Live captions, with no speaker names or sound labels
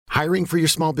Hiring for your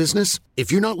small business?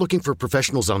 If you're not looking for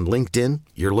professionals on LinkedIn,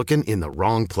 you're looking in the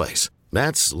wrong place.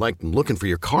 That's like looking for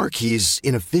your car keys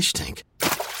in a fish tank.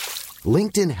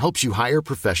 LinkedIn helps you hire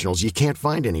professionals you can't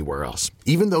find anywhere else,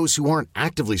 even those who aren't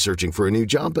actively searching for a new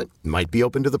job but might be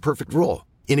open to the perfect role.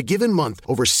 In a given month,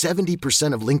 over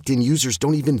 70% of LinkedIn users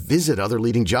don't even visit other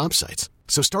leading job sites.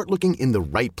 So start looking in the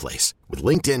right place. With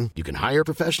LinkedIn, you can hire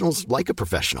professionals like a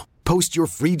professional. Post your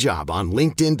free job on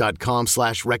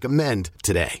linkedin.com/recommend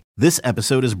today. This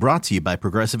episode is brought to you by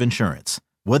Progressive Insurance.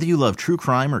 Whether you love true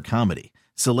crime or comedy,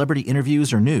 celebrity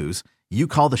interviews or news, you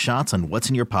call the shots on what's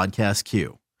in your podcast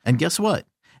queue. And guess what?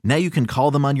 Now you can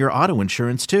call them on your auto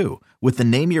insurance too with the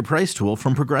Name Your Price tool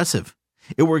from Progressive.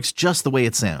 It works just the way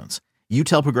it sounds. You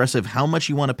tell Progressive how much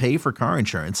you want to pay for car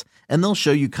insurance, and they'll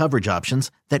show you coverage options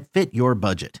that fit your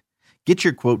budget. Get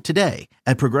your quote today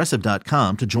at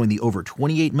Progressive.com to join the over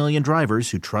 28 million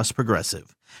drivers who trust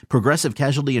Progressive. Progressive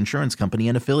Casualty Insurance Company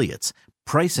and Affiliates.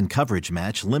 Price and coverage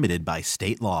match limited by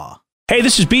state law. Hey,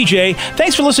 this is BJ.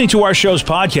 Thanks for listening to our show's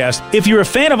podcast. If you're a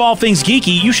fan of all things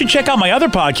geeky, you should check out my other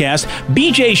podcast,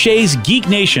 BJ Shea's Geek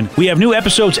Nation. We have new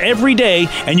episodes every day,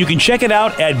 and you can check it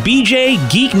out at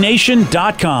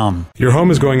bjgeeknation.com. Your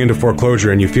home is going into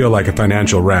foreclosure and you feel like a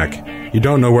financial wreck. You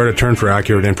don't know where to turn for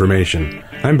accurate information.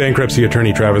 I'm bankruptcy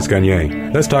attorney Travis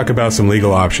Gagne. Let's talk about some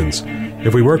legal options.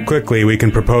 If we work quickly, we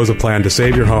can propose a plan to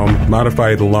save your home,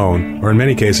 modify the loan, or in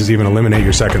many cases even eliminate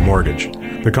your second mortgage.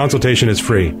 The consultation is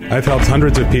free. I've helped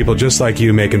hundreds of people just like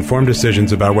you make informed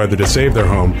decisions about whether to save their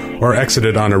home or exit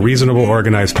it on a reasonable,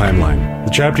 organized timeline.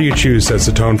 The chapter you choose sets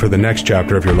the tone for the next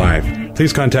chapter of your life.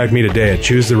 Please contact me today at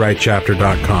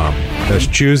choosetherightchapter.com. That's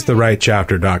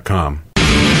choosetherightchapter.com.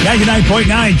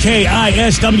 99.9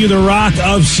 KISW, The Rock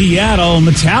of Seattle.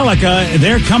 Metallica,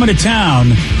 they're coming to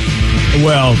town.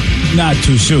 Well, not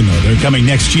too soon, though. They're coming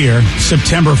next year,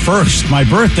 September 1st, my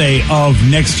birthday of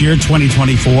next year,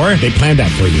 2024. They planned that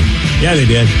for you. Yeah, they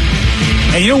did.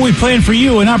 And you know, we planned for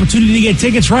you an opportunity to get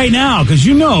tickets right now, because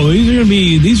you know these are going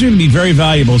to be very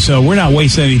valuable. So we're not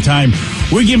wasting any time.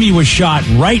 We're giving you a shot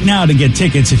right now to get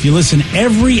tickets. If you listen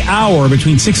every hour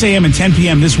between 6 a.m. and 10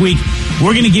 p.m. this week,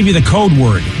 we're going to give you the code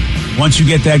word. Once you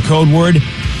get that code word,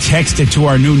 text it to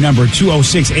our new number,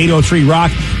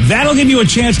 206-803-ROCK. That'll give you a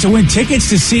chance to win tickets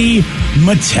to see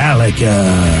Metallica.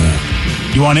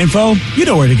 You want info? You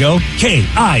know where to go.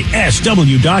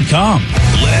 KISW.com.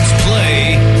 Let's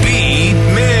play Beat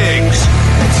Mix.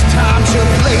 It's time to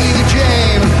play the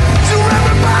game. So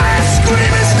everybody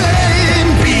scream his name.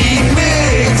 Beat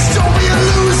Mix. Don't be a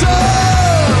loser.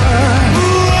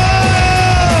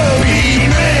 Whoa. Beat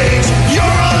Mix. You're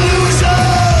a loser.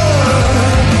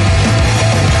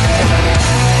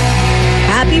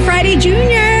 Happy Friday,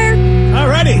 Junior.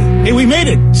 Alrighty. Hey, we made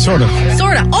it. Sort of.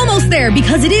 Almost there,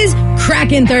 because it is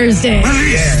Kraken Thursday.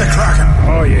 Release the Kraken.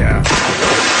 Oh, yeah.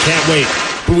 Can't wait.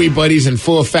 Buoy Buddies in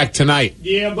full effect tonight.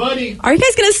 Yeah, buddy. Are you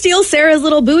guys going to steal Sarah's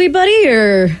little buoy buddy,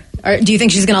 or do you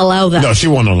think she's going to allow that? No, she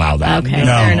won't allow that. Okay,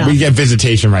 fair enough. We get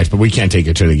visitation rights, but we can't take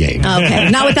her to the game. Okay,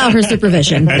 not without her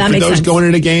supervision. That And makes for those sense. going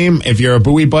to the game, if you're a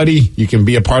Buoy Buddy, you can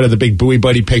be a part of the big Buoy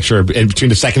Buddy picture. In between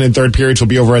the second and third periods, we'll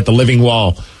be over at the Living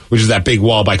Wall, which is that big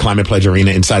wall by Climate Pledge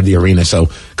Arena inside the arena. So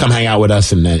come hang out with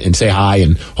us and say hi,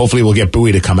 and hopefully we'll get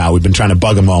Buoy to come out. We've been trying to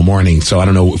bug him all morning, so I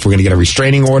don't know if we're going to get a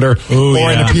restraining order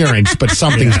an appearance, but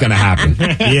something's going to happen.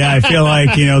 Yeah, I feel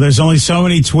like, there's only so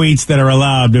many tweets that are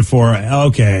allowed before, we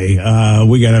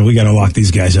gotta lock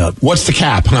these guys up. What's the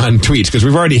cap on tweets? Because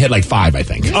we've already hit like 5, I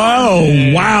think.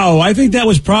 Oh, wow. I think that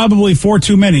was probably 4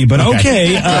 too many, but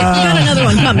okay. You got another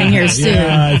one coming here soon.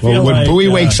 Yeah, I feel when like, Buoy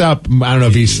wakes up, I don't know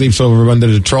if he sleeps over under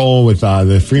the troll with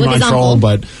the Fremont With his troll,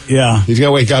 uncle. but Yeah. he's going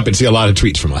to wake up and see a lot of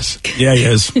tweets from us. Yeah, he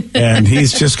is. And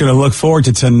he's just going to look forward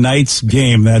to tonight's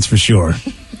game, that's for sure.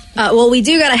 Well, we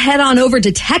do got to head on over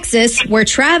to Texas, where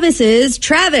Travis is.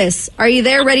 Travis, are you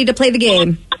there ready to play the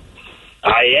game?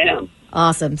 I am.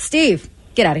 Awesome. Steve,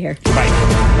 get out of here.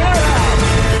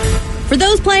 For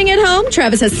those playing at home,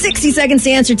 Travis has 60 seconds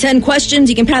to answer 10 questions.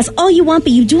 You can pass all you want,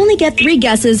 but you do only get 3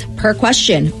 guesses per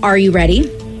question. Are you ready?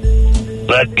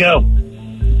 Let's go.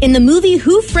 In the movie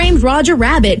Who Framed Roger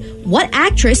Rabbit, what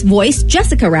actress voiced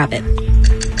Jessica Rabbit?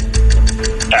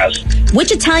 Pass.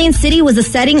 Which Italian city was the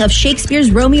setting of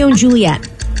Shakespeare's Romeo and Juliet?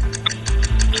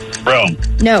 Rome.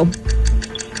 No.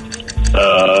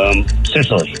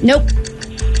 Sicily. Nope.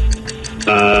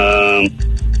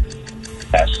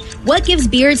 Pass. What gives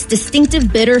beer its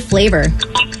distinctive bitter flavor?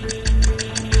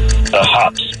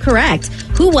 Hops. Correct.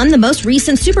 Who won the most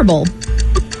recent Super Bowl?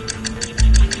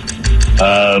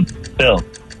 Bill.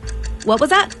 What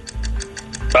was that?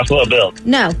 Buffalo Bill.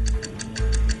 No.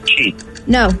 Chief.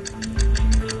 No.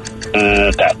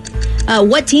 Pass.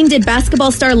 What team did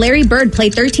basketball star Larry Bird play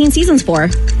 13 seasons for?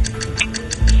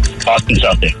 Boston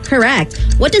Celtics. Correct.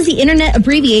 What does the internet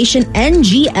abbreviation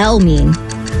NGL mean?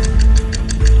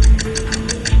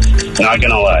 Not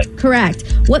gonna lie. Correct.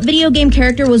 What video game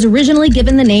character was originally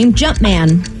given the name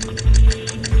Jumpman?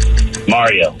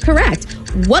 Mario. Correct.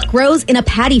 What grows in a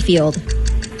paddy field?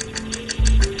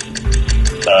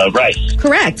 Rice.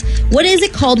 Correct. What is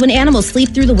it called when animals sleep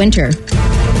through the winter?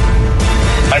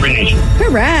 Hibernation.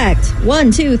 Correct.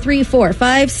 1, 2, 3, 4,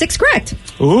 5, 6. Correct.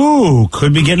 Ooh,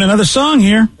 could be getting another song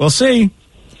here. We'll see.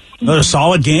 Another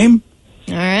solid game.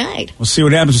 All right. We'll see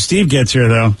what happens when Steve gets here,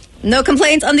 though. No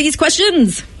complaints on these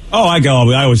questions. Oh, I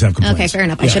always have complaints. Okay, fair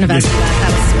enough. I shouldn't have asked you that.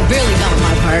 That was really dumb on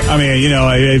my part. I mean,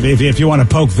 if you want to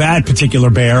poke that particular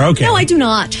bear, okay. No, I do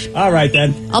not. All right,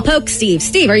 then. I'll poke Steve.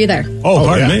 Steve, are you there? Oh,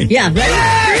 pardon me. Yeah.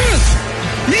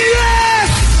 Yes!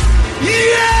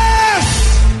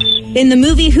 In the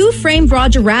movie Who Framed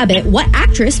Roger Rabbit, what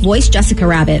actress voiced Jessica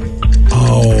Rabbit?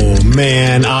 Oh,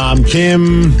 man.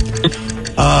 Kim.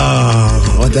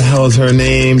 What the hell is her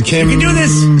name? Kim. You can do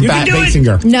this. You can do it.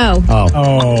 Basinger. No.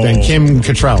 Oh. Then Kim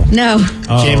Cattrall. No.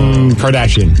 Kim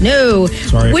Kardashian. No.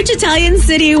 Sorry. Which Italian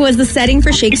city was the setting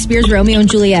for Shakespeare's Romeo and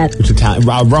Juliet? Which Italian?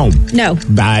 Rome. No.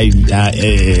 By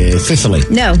Sicily.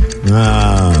 No.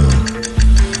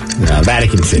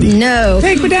 Vatican City. No.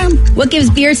 Take me down. What gives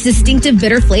beer its distinctive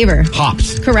bitter flavor?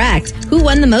 Hops. Correct. Who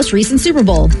won the most recent Super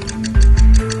Bowl?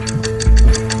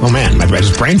 Oh, man. My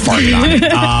just brain farted on it.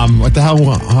 What the hell?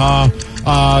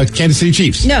 Kansas City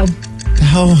Chiefs. No. The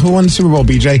hell? Who won the Super Bowl,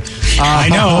 BJ? I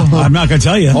know. I'm not going to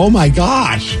tell you. Oh, my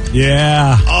gosh.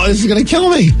 Yeah. Oh, this is going to kill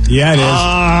me. Yeah, it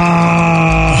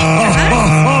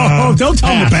is. Don't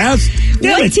tell me to pass.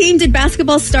 What team did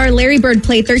basketball star Larry Bird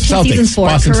play 13 Celtics. seasons for?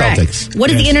 Boston Correct. Celtics. What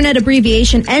does Yes. the internet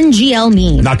abbreviation NGL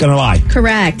mean? Not going to lie.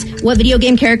 Correct. What video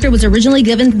game character was originally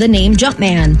given the name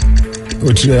Jumpman?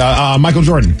 Which, Michael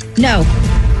Jordan. No.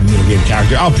 Video game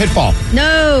character. Oh, Pitfall.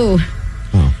 No.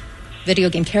 Oh. Video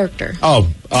game character. Oh,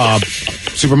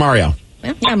 Super Mario.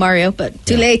 Well, yeah, Mario, but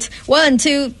too late. 1,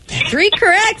 2, 3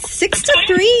 correct.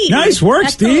 6-3. Nice work,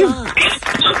 That's Steve. a lot.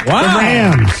 Wow. The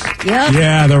Rams. Yep.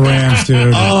 Yeah, the Rams,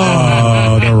 dude.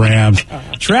 Oh, the Rams.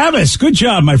 Travis, good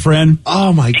job, my friend.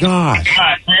 Oh, my gosh.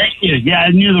 Thank you. Yeah, I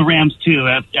knew the Rams, too,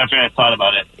 after I thought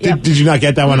about it. Did you not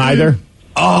get that one either?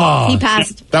 Oh. He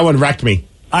passed. That one wrecked me.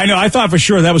 I know. I thought for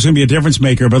sure that was going to be a difference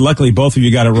maker, but luckily both of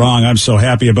you got it wrong. I'm so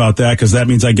happy about that because that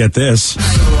means I get this.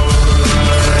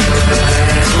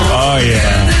 Oh,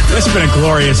 yeah. This has been a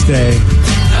glorious day.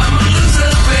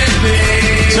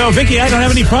 So, Vicky, I don't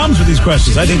have any problems with these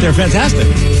questions. I think they're fantastic.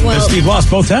 Well- Steve lost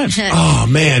both times. Oh,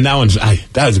 man. That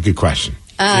was a good question.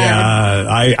 Yeah,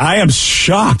 I am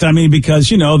shocked. I mean, because,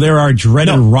 there are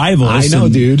dreaded rivals. I know,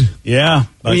 dude. Yeah.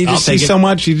 When you I'll just see take it. so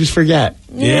much, you just forget.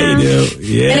 Yeah, you do.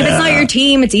 Yeah. And if it's not your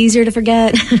team, it's easier to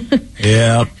forget.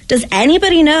 Yeah. Does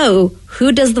anybody know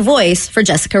who does the voice for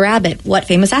Jessica Rabbit? What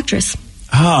famous actress?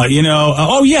 Oh,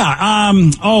 oh, yeah.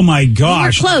 Oh, my You're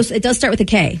gosh. close. It does start with a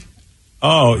K.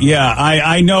 Oh, yeah.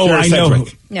 I know. Sarah I know.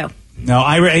 Sedgwick. No. No,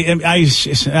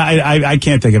 I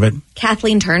can't think of it.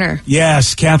 Kathleen Turner.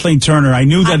 Yes, Kathleen Turner. I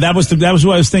knew that was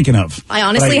who I was thinking of. I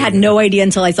honestly had no idea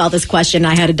until I saw this question.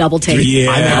 I had a double take. Yeah.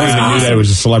 I never even knew that it was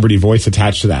a celebrity voice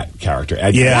attached to that character.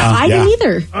 Yeah. I didn't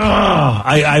either.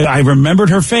 I remembered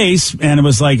her face, and it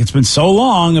was like it's been so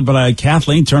long. But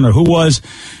Kathleen Turner,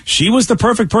 she was the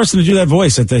perfect person to do that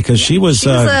voice, I think, because she was She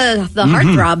was the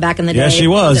heartthrob back in the day. Yeah, she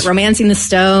was. it Romancing the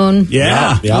Stone?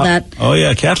 Yeah. All that. Oh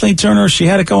yeah, Kathleen Turner. She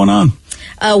had it going on.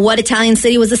 What Italian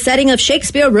city was the setting of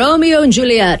Shakespeare Romeo and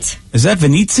Juliet? Is that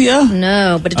Venezia?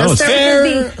 No, but it Oh, does it's start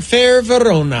with the Fair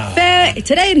Verona. Fair.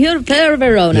 Today in here, Fair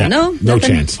Verona. Yeah. No? No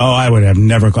Nothing? chance. Oh, I would have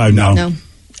never. No. No.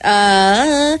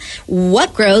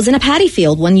 What grows in a paddy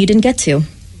field? One you didn't get to.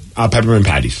 Peppermint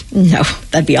patties. No,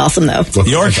 that'd be awesome though.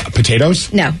 York.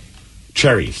 Potatoes? No,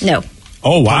 Cherries. no,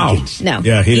 Oh wow. Pumpkins. no.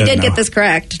 Yeah, he you doesn't did know. get this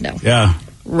correct. No, Yeah.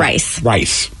 rice.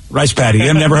 Rice. Rice patty. You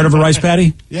have never heard of a rice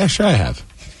patty? Yeah, sure I have.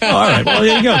 Oh, all right. Well,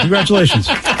 there you go. Congratulations.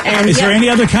 And Is there any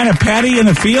other kind of patty in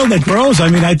the field that grows? I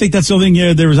mean, I think that's the only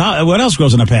thing there is. What else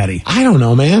grows in a patty? I don't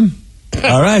know, man.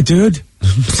 All right, dude.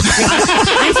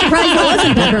 I'm surprised it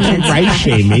wasn't peppermint. Rice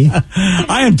shame me.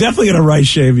 I am definitely going to rice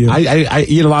shave you. I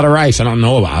eat a lot of rice. I don't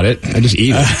know about it. I just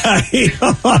eat it. I eat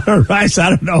a lot of rice. I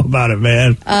don't know about it,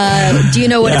 man. Do you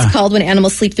know what Yeah. it's called when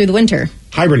animals sleep through the winter?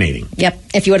 Hibernating. Yep.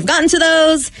 If you would have gotten to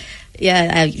those,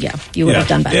 you would have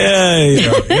done better. Yeah,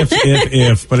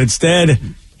 if. But instead,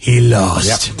 he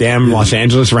lost. Yep. Damn Los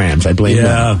Angeles Rams. I blame them.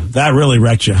 Yeah, that really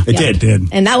wrecked you. It did.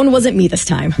 And that one wasn't me this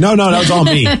time. No, that was all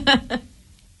me.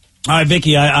 All right,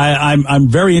 Vicky, I'm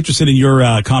very interested in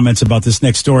your comments about this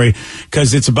next story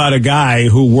because it's about a guy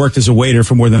who worked as a waiter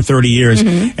for more than 30 years,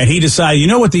 and he decided, you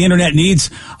know what the internet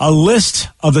needs? A list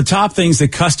of the top things that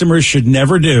customers should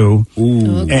never do.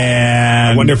 Ooh.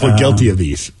 And I wonder if we're guilty of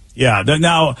these. Yeah.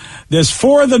 Now, there's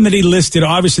 4 of them that he listed.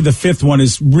 Obviously, the 5th one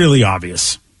is really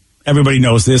obvious. Everybody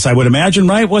knows this, I would imagine,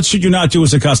 right? What should you not do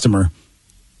as a customer?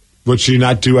 What should you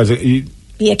not do as a...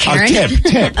 Be a Karen.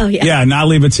 Tip. Oh, yeah. Yeah, not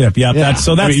leave a tip. Yeah, that's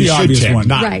I mean, the you should obvious tip, one.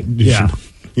 Right. Yeah.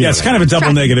 Yeah, it's kind of a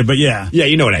double negative, but yeah. Yeah,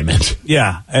 you know what I meant.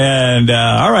 Yeah. And,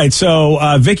 all right. So,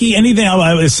 Vicky, anything else?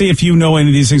 Let's see if you know any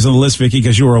of these things on the list, Vicky,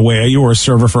 because you were a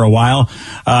server for a while.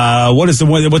 What's the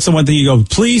one thing you go,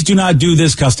 please do not do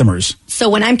this, customers? So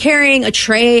when I'm carrying a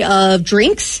tray of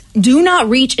drinks, do not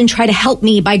reach and try to help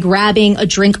me by grabbing a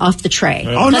drink off the tray.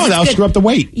 Oh, no, that'll screw up the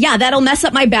weight. Yeah, that'll mess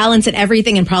up my balance and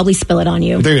everything and probably spill it on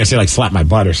you. They're going to say, like, slap my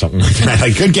butt or something like that.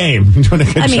 Like, good game. You're doing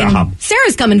a good job.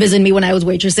 Sarah's come and visited me when I was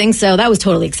waitressing, so that was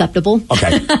totally acceptable.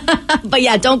 Okay. But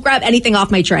yeah, don't grab anything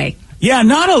off my tray. Yeah,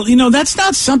 that's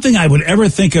not something I would ever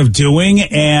think of doing.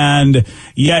 And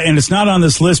it's not on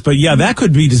this list, but yeah, that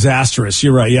could be disastrous.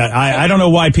 You're right. Yeah. I don't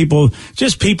know why people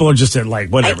are just like,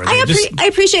 whatever. I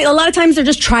appreciate a lot of times they're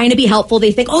just trying to be helpful.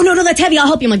 They think, oh, no, that's heavy. I'll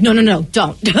help you. I'm like, no,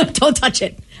 don't touch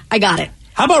it. I got it.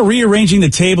 How about rearranging the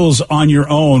tables on your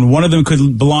own? One of them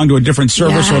could belong to a different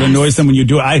server, so it annoys them when you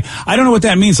do it. I don't know what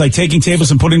that means, like taking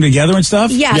tables and putting them together and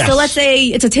stuff? Yeah, yes. So let's say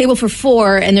it's a table for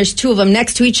 4 and there's 2 of them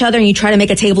next to each other and you try to make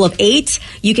a table of 8.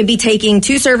 You can be taking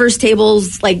 2 servers'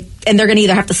 tables, and they're going to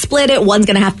either have to split it, one's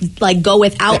going to have to, go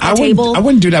without a table. I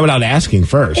wouldn't do that without asking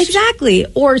first. Exactly.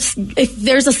 Or if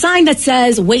there's a sign that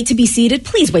says, wait to be seated,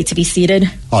 please wait to be seated.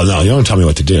 Oh, no, you don't tell me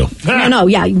what to do. No,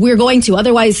 we're going to.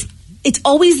 Otherwise... It's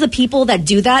always the people that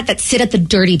do that sit at the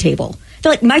dirty table.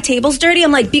 They're like, my table's dirty.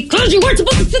 I'm like, because you weren't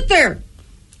supposed to sit there.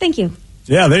 Thank you.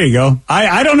 Yeah, there you go.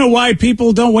 I don't know why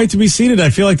people don't wait to be seated.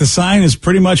 I feel like the sign is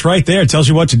pretty much right there. It tells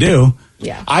you what to do.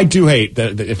 Yeah. I do hate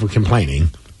that if we're complaining,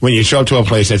 when you show up to a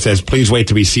place that says, please wait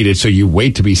to be seated, so you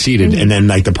wait to be seated, and then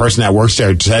the person that works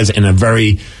there says in a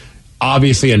very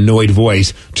obviously annoyed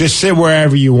voice, just sit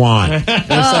wherever you want. It's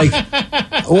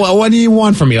like, well, what do you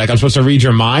want from me? Like, I'm supposed to read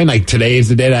your mind? Like, today is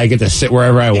the day that I get to sit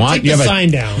wherever I want? Take the sign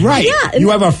down. Right. Yeah.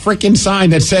 You have a freaking sign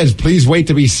that says, please wait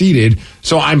to be seated,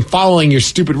 so I'm following your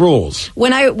stupid rules.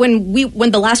 When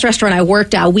the last restaurant I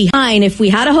worked at, if we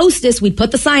had a hostess, we'd put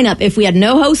the sign up. If we had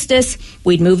no hostess,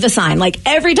 we'd move the sign. Like,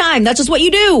 every time. That's just what you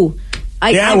do.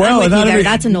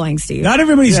 That's annoying, Steve. Not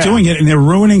everybody's doing it, and they're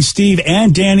ruining Steve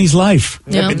and Danny's life.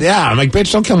 Yeah, I'm like,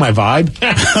 bitch, don't kill my vibe.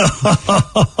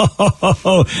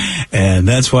 And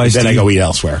that's why Then I go eat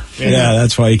elsewhere. Yeah,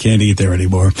 that's why you can't eat there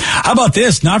anymore. How about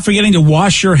this? Not forgetting to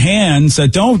wash your hands. They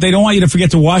don't want you to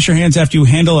forget to wash your hands after you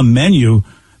handle a menu.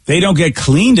 They don't get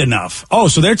cleaned enough. Oh,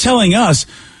 so they're telling us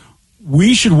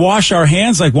we should wash our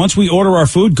hands. Like, once we order our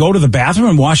food, go to the bathroom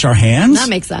and wash our hands? That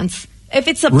makes sense. If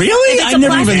it's really? I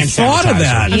never even thought of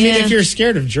that. I mean, if you're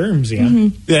scared of germs,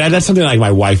 Yeah, that's something like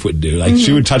my wife would do. Like,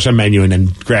 she would touch a menu and then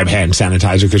grab hand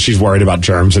sanitizer because she's worried about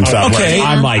germs and stuff. Okay.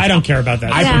 I'm like, I don't care about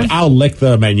that. I'll lick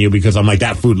the menu because I'm like,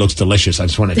 that food looks delicious. I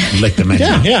just want to lick the menu.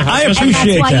 Yeah. I appreciate and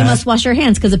that's why that. you must wash your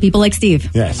hands, because of people like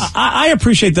Steve. Yes. I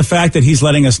appreciate the fact that he's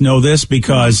letting us know this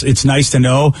because it's nice to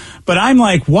know. But I'm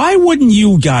like, why wouldn't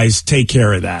you guys take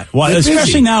care of that? Well,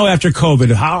 especially now after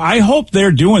COVID. I hope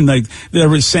they're doing they're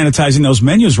sanitizing those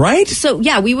menus, right? So,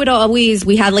 yeah, we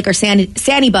had like our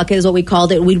Sandy bucket is what we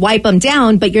called it. We'd wipe them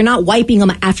down, but you're not wiping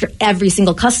them after every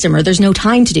single customer. There's no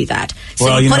time to do that.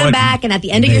 So you put them back, and at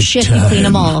the end of your shift, you clean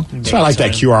them all. So I like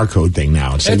that QR code thing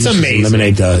now. It's amazing.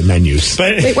 Eliminate the menus.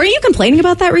 But wait, were you complaining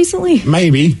about that recently?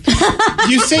 Maybe.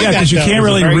 You say that, because you can't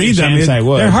really read them.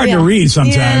 They're hard to read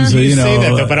sometimes. You say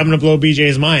that, though, but I'm going to blow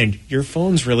BJ's mind. Your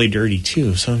phone's really dirty,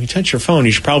 too. So if you touch your phone,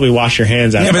 you should probably wash your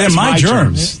hands out. Yeah, but they're my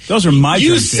germs. Those are my germs.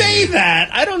 You say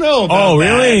that. I don't know about that. Oh,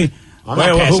 really? I'm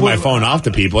not passing my phone off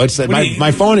to people. It's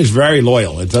my phone is very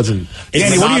loyal. It doesn't.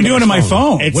 Danny, what are you doing to my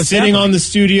phone? It's sitting on the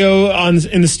studio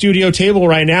in the studio table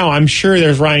right now. I'm sure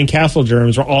there's Ryan Castle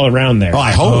germs all around there. Oh,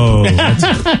 I hope.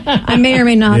 I may or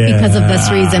may not, because of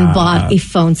this reason, bought a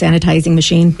phone sanitizing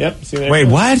machine. Yep. Wait,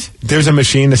 what? There's a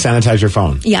machine to sanitize your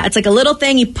phone. Yeah, it's like a little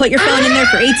thing. You put your phone in there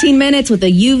for 18 minutes with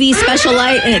a UV special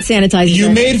light, and it sanitizes.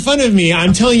 You made fun of me.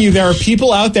 I'm telling you, there are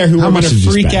people out there who are going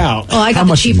to freak out. Oh, I got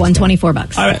the cheap one,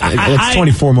 $24. It's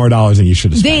 $24 more than you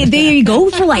should have spent. They go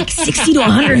for like $60 to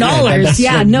 $100.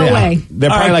 Yeah, no way. They're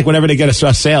probably like, whenever they get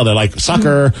a sale, they're like,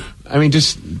 sucker. I mean,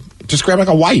 just grab like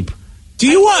a wipe.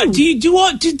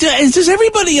 Does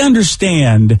everybody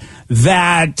understand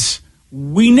that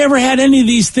we never had any of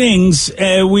these things.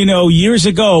 We know years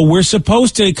ago, we're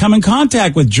supposed to come in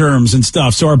contact with germs and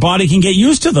stuff so our body can get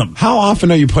used to them. How often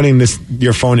are you putting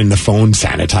your phone in the phone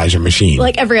sanitizer machine?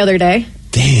 Like every other day.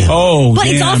 Damn. Oh, but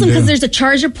it's awesome because there's a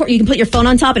charger port. You can put your phone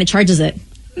on top and it charges it.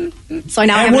 So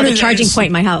now I have another charging point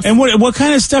in my house. And what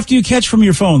kind of stuff do you catch from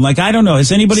your phone? Like, I don't know.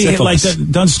 Has anybody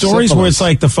done stories where it's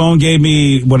like the phone gave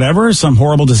me whatever, some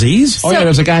horrible disease? Oh, yeah,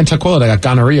 there's a guy in Tukwila that got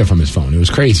gonorrhea from his phone. It was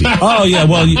crazy. Oh, yeah.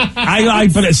 Well,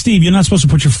 but Steve, you're not supposed to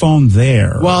put your phone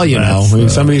there. Well,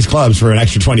 some of these clubs for an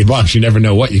extra $20, you never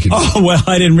know what you can do. Oh, well,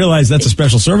 I didn't realize that's a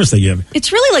special service they give.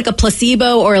 It's really like a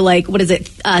placebo or like, what is it,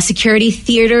 security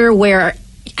theater where...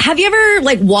 Have you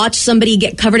ever watched somebody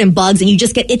get covered in bugs and you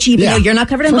just get itchy even though you're not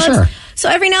covered in bugs? Sure. So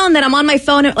every now and then I'm on my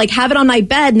phone and have it on my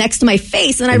bed next to my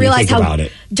face and I realize how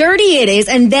dirty it is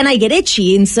and then I get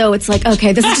itchy and so it's like,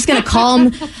 okay, this is just going to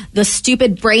calm the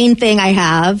stupid brain thing I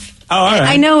have. Oh, all right.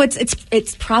 I know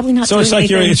it's probably not. So it's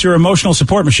like it's your emotional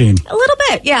support machine. A little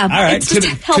bit, yeah. All right. It's just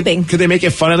helping. Could they make it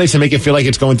fun at least and make it feel like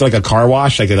it's going through like a car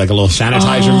wash, like a little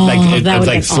sanitizer, it's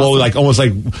like slowly, awesome. like almost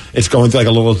like it's going through like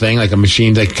a little thing, like a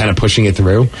machine, like kind of pushing it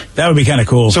through. That would be kind of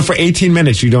cool. So for 18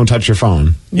 minutes, you don't touch your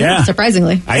phone. Yeah,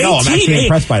 surprisingly. I know. I'm actually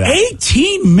impressed by that.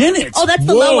 18 minutes. Oh, that's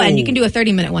the low end. You can do a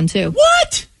 30-minute one too.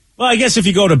 What? Well, I guess if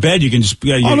you go to bed, you can just...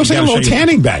 it looks like a little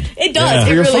tanning bed. It does.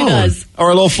 It really does. Or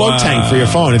a little float tank for your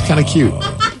phone. It's kind of cute.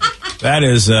 That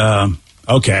is,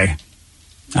 okay.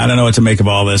 I don't know what to make of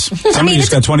all this. Somebody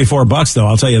just got $24, though,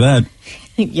 I'll tell you that.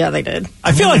 Yeah, they did.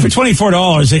 I feel like for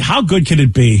 $24, how good could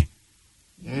it be?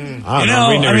 I don't know. I'm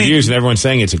reading the reviews and everyone's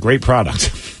saying it's a great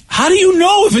product. How do you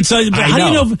know if it's how do you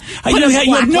know? Put a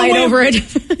black light over it.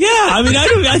 Yeah, I mean,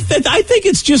 I think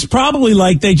it's just probably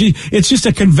like it's just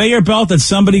a conveyor belt that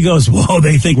somebody goes, whoa,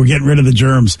 they think we're getting rid of the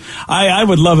germs. I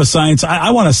would love a science.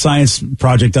 I want a science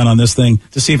project done on this thing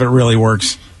to see if it really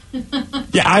works.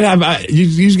 Yeah,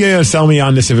 you're going to sell me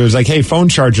on this if it was like, hey, phone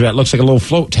charger that looks like a little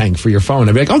float tank for your phone.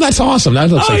 I'd be like, oh, that's awesome. That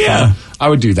looks fun. I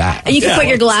would do that. And you can put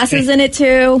your glasses in it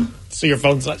too. So your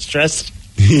phone's not stressed?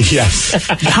 Yes.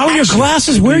 How are your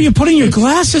glasses? Where are you putting your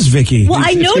glasses, Vicky? Well,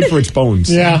 I noticed. It's good for its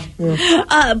bones. Yeah.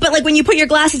 But when you put your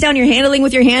glasses down, you're handling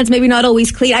with your hands, maybe not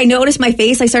always clean. I noticed my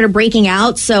face. I started breaking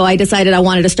out, so I decided I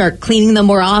wanted to start cleaning them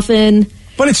more often.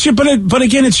 But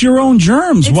again, it's your own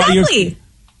germs. Exactly.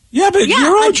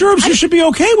 Your own germs you should be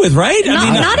okay with, right?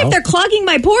 Not if they're clogging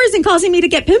my pores and causing me to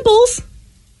get pimples.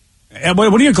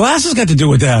 What do your glasses got to do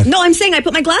with that? No, I'm saying I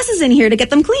put my glasses in here to get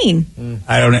them clean.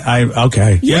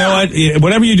 Okay. Yeah. You know what?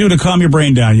 Whatever you do to calm your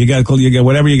brain down, you got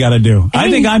whatever you got to do. I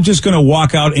think I'm just going to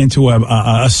walk out into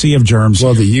a sea of germs.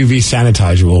 Well, the UV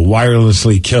sanitizer will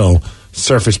wirelessly kill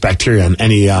surface bacteria on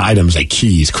any items like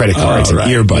keys, credit cards, and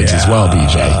earbuds as well,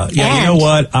 BJ. You know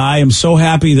what? I am so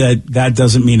happy that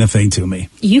doesn't mean a thing to me.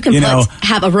 You can have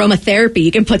aromatherapy.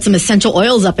 You can put some essential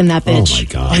oils up in that bitch. Oh, my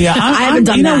God. Yeah, I haven't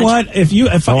done that. You know what?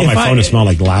 If I want my phone to smell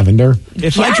like lavender.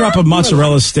 If I drop a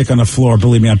mozzarella stick on the floor,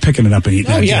 believe me, I'm picking it up and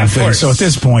eating that damn thing. So at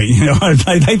this point,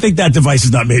 I think that device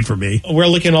is not made for me. We're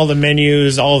looking at all the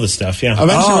menus, all the stuff, yeah.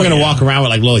 Eventually we're going to walk around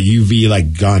with like little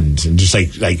UV guns and just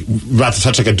like about to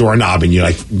touch like a doorknob and you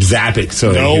zap it.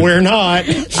 So we're not.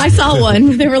 I saw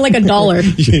one. They were like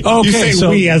 $1. You say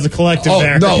we as a collective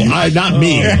there. No, not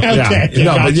me. Okay.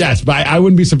 No, but yes, but I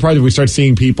wouldn't be surprised if we start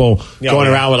seeing people going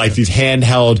around with like these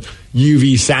handheld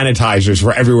UV sanitizers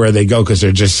for everywhere they go because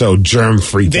they're just so germ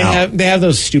freaked out. They have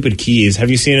those stupid keys.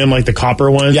 Have you seen them, like the copper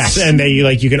ones? Yes. And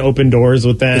you can open doors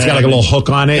with them. It's got like a little hook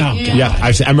on it. Oh, yeah.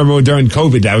 I remember during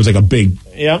COVID that was like a big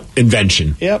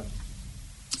invention. Yep.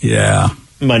 Yeah.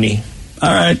 Money. All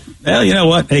right. Well, you know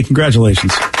what? Hey,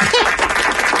 congratulations.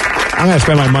 I'm going to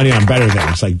spend my money on better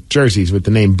things, like jerseys with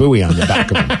the name Bowie on the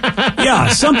back of them. Yeah,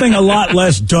 something a lot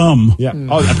less dumb. Yeah.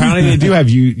 Oh, apparently they do have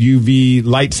UV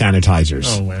light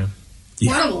sanitizers. Oh, wow.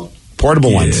 Yeah.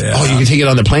 Portable ones. Oh, you can take it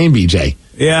on the plane, BJ.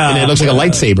 Yeah. And it looks like a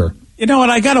lightsaber. You know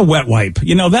what? I got a wet wipe.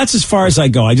 That's as far as I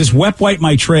go. I just wet wipe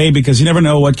my tray because you never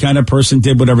know what kind of person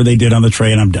did whatever they did on the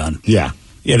tray, and I'm done. Yeah.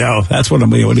 That's what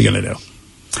what are you going to do?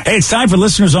 Hey, it's time for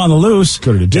Listeners on the Loose.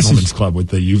 Go to the Gentleman's Club with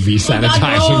the UV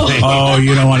sanitizer thing. Oh,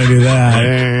 you don't want to do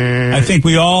that. I think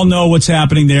we all know what's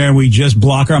happening there, and we just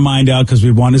block our mind out because we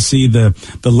want to see the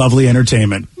lovely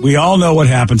entertainment. We all know what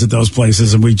happens at those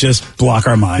places, and we just block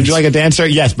our minds. Would you like a dancer?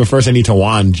 Yes, but first I need to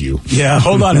wand you. Yeah,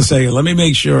 hold on a second. Let me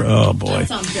make sure. Oh, boy. That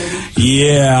sounds dirty.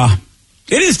 Yeah.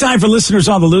 It is time for Listeners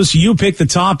on the Loose. You pick the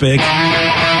topic.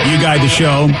 You guide the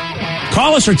show.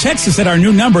 Call us or text us at our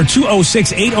new number,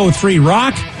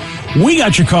 206-803-ROCK. We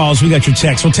got your calls. We got your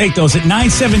texts. We'll take those at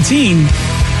 9:17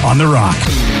 on The Rock.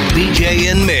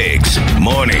 BJ and Migs,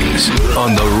 mornings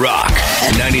on The Rock,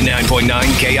 99.9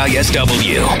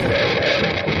 KISW.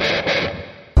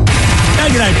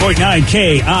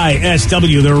 99.9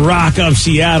 KISW, the Rock of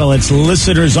Seattle. It's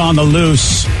Listeners on the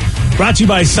Loose. Brought to you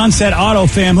by Sunset Auto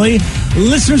Family.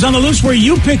 Listeners on the Loose, where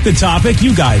you pick the topic,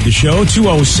 you guide the show.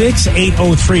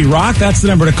 206-803-ROCK. That's the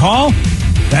number to call.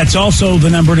 That's also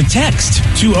the number to text.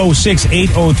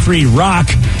 206-803-ROCK.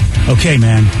 Okay,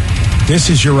 man. This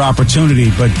is your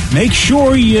opportunity, but make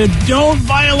sure you don't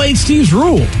violate Steve's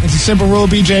rule. It's a simple rule,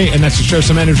 BJ, and that's to show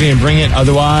some energy and bring it.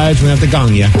 Otherwise, we're going to have to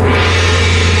gong you.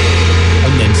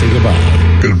 And then say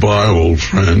goodbye. Goodbye, old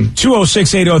friend.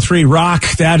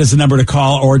 206-803-ROCK. That is the number to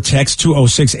call or text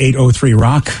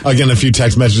 206-803-ROCK. Again, a few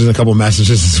text messages and a couple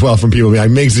messages as well from people being like,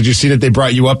 Migs, did you see that they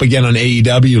brought you up again on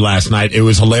AEW last night? It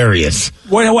was hilarious.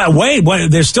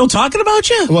 Wait, they're still talking about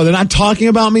you? Well, they're not talking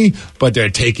about me, but they're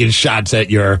taking shots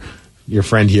at your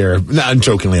friend here, not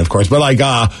jokingly, of course, but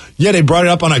they brought it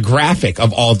up on a graphic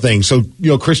of all things. So,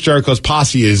 Chris Jericho's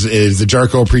posse is the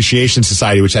Jericho Appreciation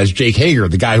Society, which has Jake Hager,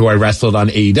 the guy who I wrestled on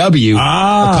AEW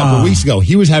a couple of weeks ago.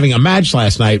 He was having a match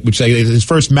last night, which is his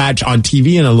first match on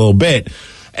TV in a little bit.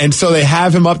 And so they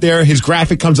have him up there. His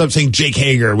graphic comes up saying Jake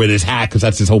Hager with his hat, because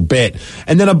that's his whole bit.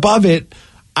 And then above it,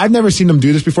 I've never seen them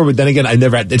do this before, but then again,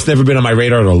 it's never been on my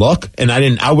radar to look, and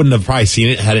I wouldn't have probably seen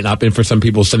it had it not been for some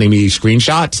people sending me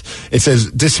screenshots. It says,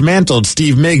 dismantled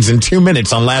Steve Miggs in 2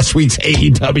 minutes on last week's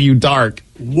AEW Dark.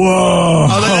 Whoa.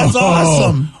 Oh, that's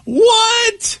awesome.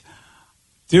 What?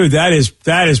 Dude, that is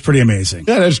pretty amazing.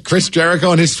 Yeah, there's Chris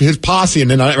Jericho and his posse, and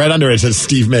then right under it says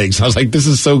Steve Miggs. I was like, this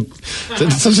is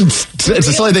it's a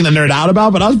silly thing to nerd out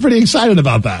about, but I was pretty excited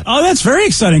about that. Oh, that's very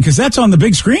exciting, because that's on the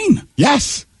big screen.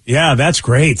 Yes. Yeah, that's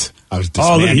great. I was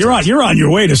dismantled. You're on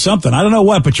your way to something. I don't know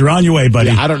what, but you're on your way,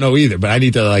 buddy. Yeah, I don't know either, but I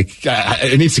need to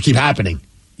it needs to keep happening.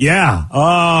 Yeah.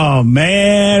 Oh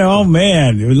man.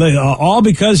 All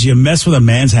because you mess with a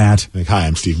man's hat. Like, hi,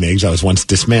 I'm Steve Miggs. I was once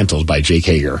dismantled by Jake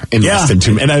Hager in less than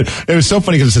 2 minutes. And it was so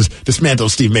funny because it says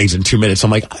dismantled Steve Miggs in 2 minutes. I'm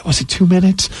like, was it 2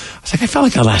 minutes? I was like, I felt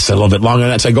like I lasted a little bit longer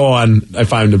than that. So I go on, I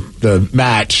find the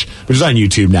match, which is on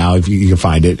YouTube now, if you can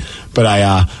find it. But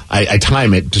I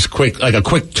time it just quick, like a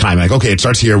quick time. Like, okay, it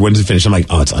starts here. When's it finish? I'm like,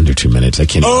 it's under 2 minutes. I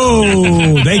can't.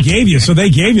 Oh, they gave you a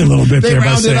little bit there. They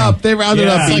rounded up,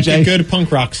 BJ. It's like a good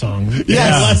punk rock song.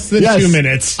 Yes. Less than 2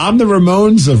 minutes. I'm the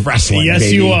Ramones of wrestling. Yes,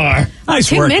 baby. you are. Nice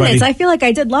 2 work, minutes. buddy. I feel like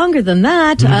I did longer than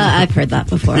that. I've heard that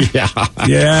before. Yeah.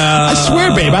 Yeah. I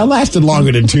swear, babe, I lasted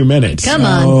longer than 2 minutes. Come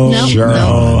on. No, sure. no.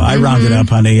 Oh, I rounded up,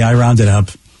 honey. I rounded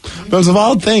up. Those of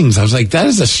all things, I was like, that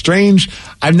is a strange.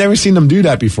 I've never seen them do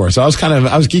that before, so I was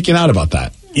geeking out about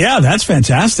that. Yeah, that's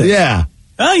fantastic. Yeah.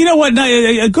 You know what?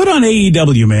 Good on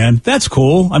AEW, man. That's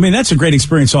cool. I mean, that's a great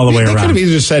experience all the way They around. could have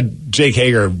either just said Jake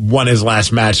Hager won his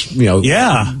last match,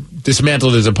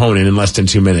 dismantled his opponent in less than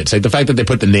 2 minutes. Like, the fact that they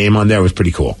put the name on there was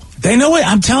pretty cool. They know it.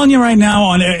 I'm telling you right now,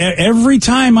 on every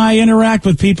time I interact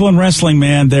with people in wrestling,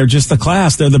 man, they're just the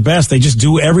class. They're the best. They just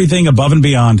do everything above and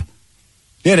beyond.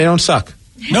 Yeah, they don't suck.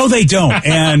 No, they don't.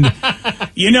 And,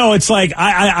 it's like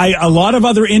a lot of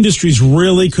other industries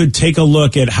really could take a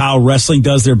look at how wrestling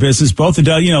does their business, both the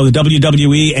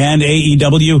WWE and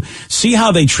AEW. See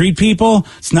how they treat people.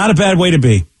 It's not a bad way to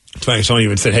be. It's funny, someone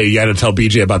even said, hey, you got to tell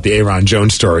BJ about the Aaron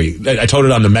Jones story. I told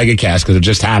it on the Megacast because it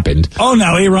just happened. Oh,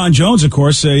 now Aaron Jones, of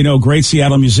course, great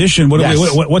Seattle musician.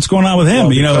 What's going on with him?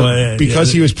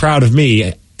 Because he was proud of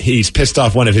me, he's pissed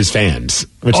off one of his fans,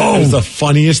 which is the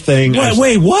funniest thing.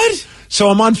 Wait, what? So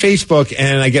I'm on Facebook,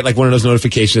 and I get one of those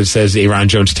notifications that says Aaron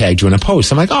Jones tagged you in a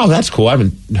post. I'm like, oh, that's cool. I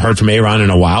haven't heard from Aaron in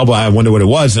a while, but I wonder what it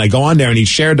was. And I go on there, and he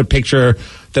shared the picture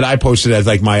that I posted as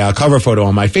my cover photo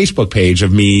on my Facebook page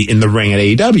of me in the ring at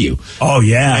AEW. Oh,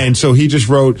 yeah. And so he just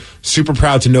wrote, super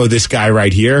proud to know this guy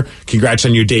right here. Congrats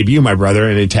on your debut, my brother.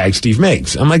 And it tagged Steve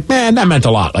Miggs. I'm like, man, that meant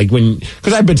a lot.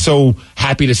 Because I've been so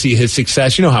happy to see his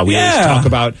success. You know how we always talk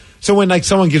about. So when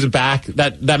someone gives it back,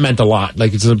 that meant a lot.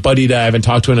 It's a buddy that I haven't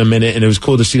talked to in a minute, and it was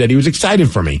cool to see that he was excited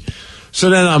for me. So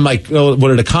then I'm like,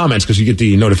 what are the comments? Because you get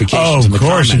the notifications. Oh, of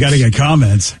course, you got to get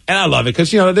comments. And I love it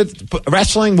because,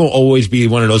 wrestling will always be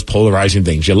one of those polarizing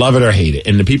things. You love it or hate it.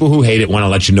 And the people who hate it want to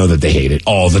let you know that they hate it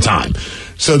all the time.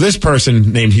 So this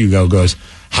person named Hugo goes,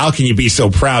 how can you be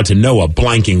so proud to know a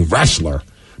blanking wrestler?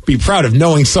 Be proud of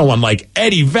knowing someone like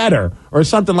Eddie Vedder or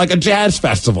something like a jazz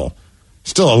festival.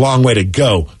 Still a long way to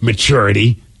go.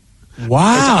 Maturity.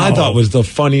 Wow. I thought was the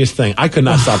funniest thing. I could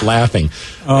not stop laughing.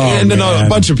 And then a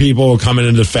bunch of people were coming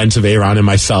in defense of Aaron and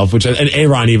myself, and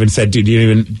Aaron even said, dude, you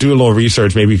didn't even do a little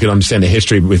research. Maybe you could understand the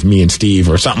history with me and Steve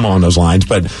or something along those lines.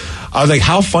 But I was like,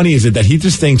 how funny is it that he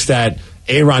just thinks that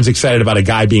Aaron's excited about a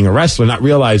guy being a wrestler, not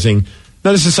realizing,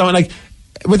 no, this is someone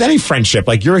with any friendship,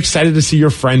 you're excited to see your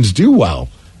friends do well.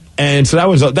 And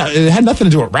so it had nothing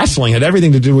to do with wrestling. It had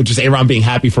everything to do with just Aaron being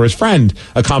happy for his friend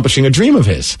accomplishing a dream of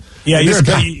his. Yeah,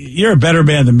 you're a better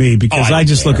man than me because I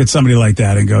just look at somebody like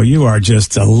that and go, you are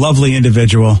just a lovely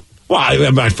individual.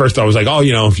 Well, my first thought was like,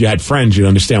 if you had friends, you'd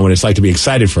understand what it's like to be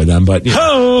excited for them. But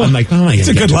I'm like, it's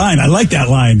a good line. I like that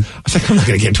line. I was like, I'm not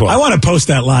going to get into it. I want to post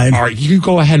that line. All right, you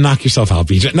go ahead and knock yourself out,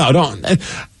 BJ. No, don't.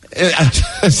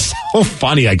 It's so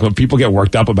funny, like what people get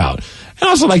worked up about. And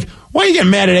also, like, why are you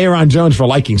getting mad at Aaron Jones for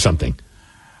liking something?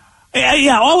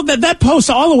 Yeah, all of that posts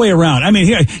all the way around. I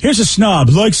mean, here's a snob,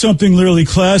 like something really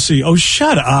classy. Oh,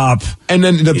 shut up. And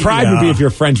then the pride would be if you're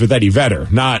friends with Eddie Vedder,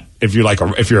 not if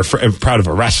you're proud of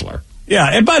a wrestler. Yeah,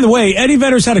 and by the way, Eddie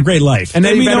Vedder's had a great life. And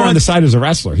Eddie Vedder on the side is a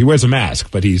wrestler. He wears a mask,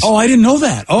 but he's... Oh, I didn't know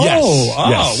that. Oh,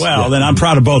 yes. Then I'm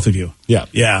proud of both of you. Yeah.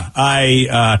 Yeah.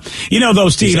 Though,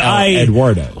 Steve,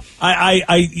 Eduardo.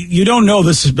 You don't know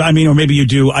this, or maybe you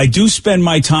do. I do spend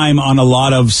my time on a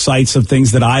lot of sites of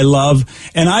things that I love,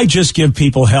 and I just give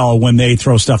people hell when they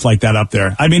throw stuff like that up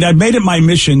there. I mean, I've made it my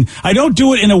mission. I don't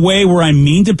do it in a way where I'm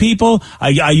mean to people.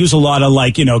 I use a lot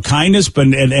of kindness, but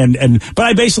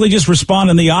I basically just respond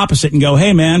in the opposite and go,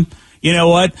 hey, man, you know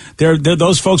what?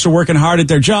 Those folks are working hard at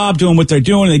their job, doing what they're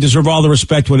doing. They deserve all the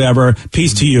respect, whatever.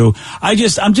 Peace to you. I'm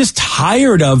just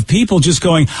tired of people just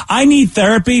going, I need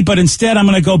therapy, but instead I'm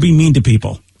going to go be mean to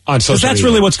people. On social Because that's media.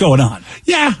 really what's going on.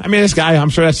 Yeah, I mean, this guy,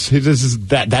 I'm sure that's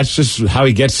just how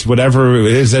he gets whatever it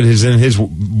is that is in his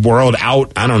world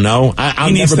out. I don't know.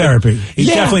 He needs therapy. He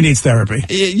definitely needs therapy.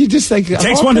 You just think... It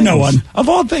takes one to know one. Of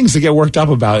all things to get worked up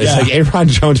about, it's like Aaron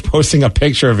Jones posting a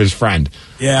picture of his friend.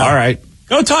 Yeah. All right.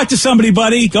 Go talk to somebody,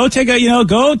 buddy. Go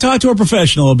go talk to a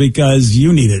professional because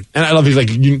you need it. And I love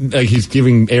he's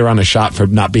giving Aaron a shot for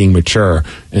not being mature,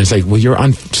 and it's like, well, you're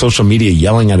on social media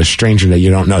yelling at a stranger that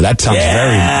you don't know. That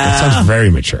sounds very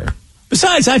mature.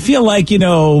 Besides, I feel like,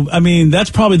 that's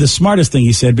probably the smartest thing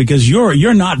he said because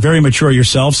you're not very mature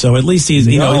yourself, so at least at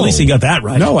least he got that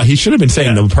right. No, he should have been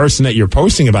saying the person that you're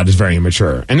posting about is very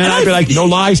immature. And then I'd be like, no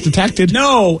lies detected.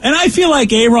 No, and I feel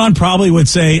like Aaron probably would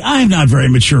say, I'm not very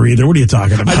mature either. What are you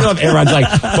talking about? I don't know if Aaron's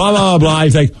like, blah, blah, blah.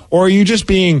 He's like, or are you just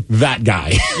being that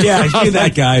guy? Yeah, he's being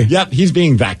that guy. Yep, he's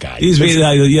being that guy. He's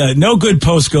being, no good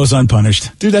post goes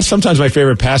unpunished. Dude, that's sometimes my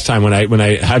favorite pastime when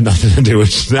I have nothing to do.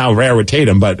 It's now rare with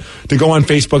Tatum, but to go on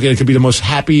Facebook and it could be the most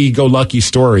happy-go-lucky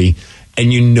story,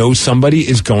 and somebody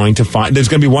is going to there's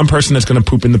going to be one person that's going to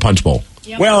poop in the punch bowl.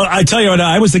 Yep. Well, I tell you what,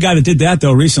 I was the guy that did that,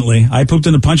 though, recently. I pooped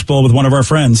in the punch bowl with one of our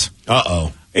friends.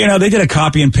 Uh-oh. They did a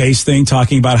copy and paste thing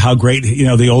talking about how great,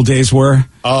 the old days were.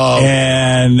 Oh.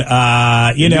 And,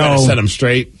 you gotta set them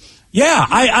straight. Yeah,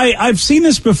 I've seen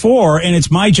this before, and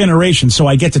it's my generation, so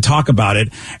I get to talk about it.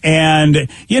 And,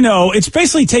 it's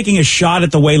basically taking a shot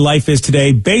at the way life is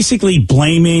today, basically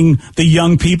blaming the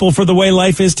young people for the way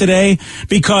life is today,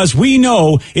 because we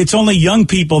know it's only young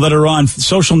people that are on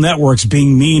social networks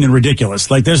being mean and ridiculous.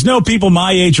 Like, there's no people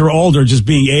my age or older just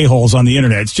being a-holes on the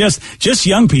internet. It's just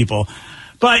young people.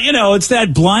 But, it's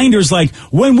that blinders, like,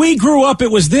 when we grew up, it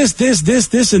was this,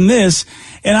 and this.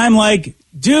 And I'm like,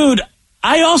 dude,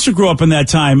 I also grew up in that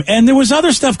time, and there was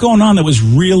other stuff going on that was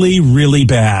really, really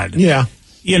bad. Yeah.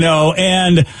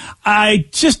 And I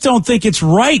just don't think it's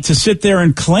right to sit there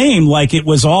and claim like it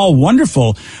was all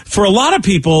wonderful. For a lot of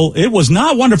people, it was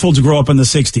not wonderful to grow up in the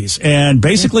 60s. And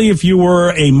basically, if you were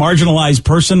a marginalized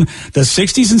person, the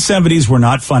 60s and 70s were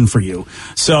not fun for you.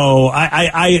 So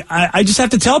I just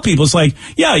have to tell people, it's like,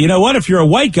 yeah, you know what? If you're a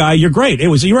white guy, you're great.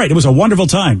 You're right. It was a wonderful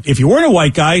time. If you weren't a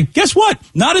white guy, guess what?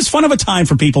 Not as fun of a time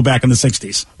for people back in the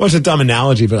 60s. Well, it's a dumb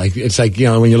analogy, but it's like,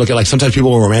 when you look at sometimes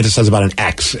people will romanticize about an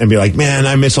ex and be like, man,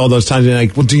 I miss all those times. And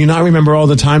like, well, do you not remember all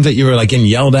the times that you were getting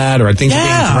yelled at or things were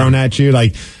being thrown at you?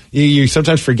 Like, you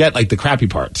sometimes forget the crappy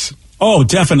parts. Oh,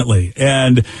 definitely.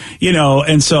 And,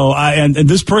 and so and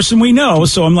this person we know.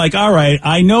 So I'm like, all right,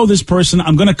 I know this person.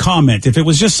 I'm going to comment. If it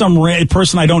was just some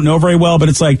person I don't know very well, but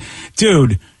it's like,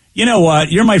 dude, you know what?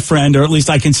 You're my friend, or at least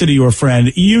I consider you a friend.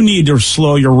 You need to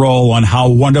slow your roll on how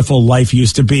wonderful life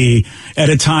used to be at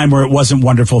a time where it wasn't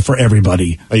wonderful for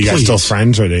everybody. Are you guys still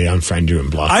friends, or do they unfriend you and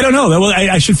block? I don't know.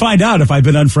 I should find out if I've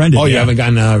been unfriended. Oh, you haven't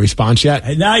gotten a response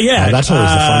yet? Not yet. Oh, that's always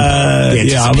the fun part. The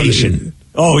anticipation.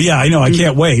 Yeah, I know. I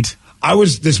can't wait. I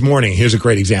was this morning, here's a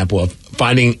great example of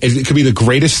finding, it could be the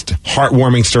greatest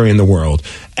heartwarming story in the world,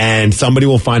 and somebody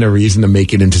will find a reason to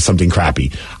make it into something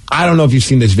crappy. I don't know if you've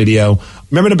seen this video.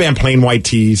 Remember the band Plain White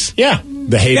Tees? Yeah.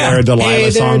 The Hey There,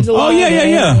 Delilah song? Oh,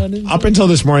 yeah. Up until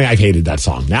this morning, I've hated that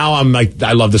song. Now I'm like,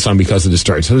 I love the song because of the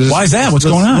story. So why is that? What's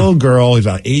going on? This little girl, who's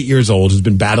about 8 years old, who's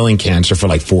been battling cancer for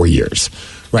 4 years.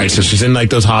 Right, so she's in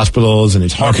those hospitals, and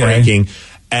it's heartbreaking. Okay.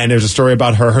 And there's a story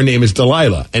about her. Her name is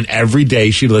Delilah. And every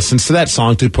day she listens to that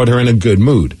song to put her in a good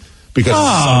mood because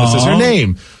the song says her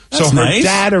name. So her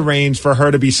dad arranged for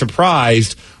her to be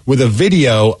surprised with a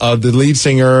video of the lead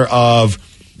singer of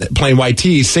Plain White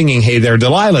T's singing Hey There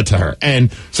Delilah to her.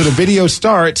 And so the video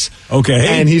starts.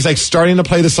 Okay. And he's like starting to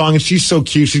play the song, and she's so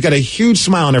cute. She's got a huge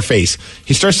smile on her face.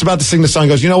 He starts about to sing the song,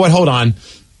 goes, you know what, hold on.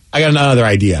 I got another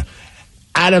idea.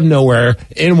 Out of nowhere,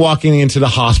 walking into the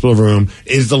hospital room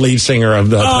is the lead singer of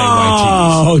the Plain White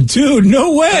T's. Oh, dude,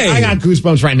 no way. I got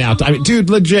goosebumps right now. I mean, dude,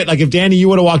 legit, like if Danny, you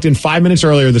would have walked in 5 minutes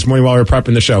earlier this morning while we were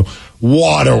prepping the show,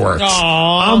 waterworks.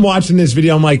 I'm watching this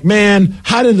video. I'm like, man,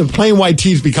 how did the Plain White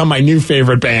T's become my new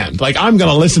favorite band? Like, I'm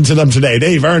going to listen to them today.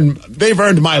 They've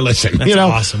earned my listen. That's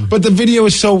awesome. But the video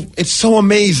is so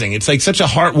amazing. It's like such a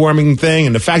heartwarming thing.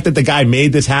 And the fact that the guy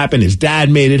made this happen, his dad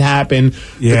made it happen,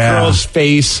 the girl's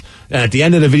face. And at the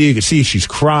end of the video, you can see she's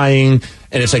crying,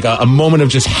 and it's like a moment of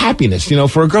just happiness,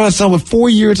 for a girl that's dealt with 4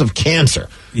 years of cancer.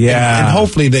 Yeah. And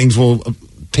hopefully things will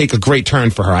take a great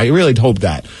turn for her. I really hope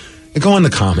that. Go in the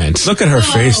comments. Look at her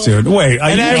face, dude. Wait.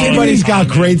 And everybody's got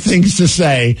great things to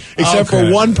say, except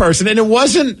for one person. And it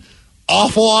wasn't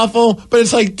awful, but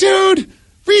it's like, dude,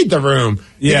 read the room.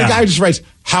 Yeah. And the guy just writes,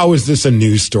 how is this a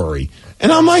news story?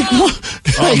 And I'm like, what?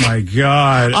 Oh, my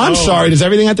God. I'm sorry. Does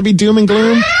everything have to be doom and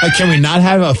gloom? Like, can we not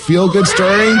have a feel-good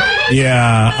story?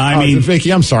 Yeah, I mean,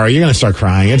 Vicky, I'm sorry. You're going to start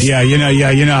crying. And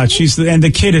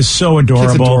the kid is so adorable.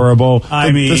 It's adorable.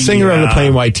 The singer of the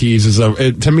Plain White T's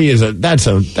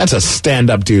that's a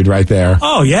stand-up dude right there.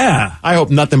 Oh, yeah. I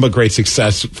hope nothing but great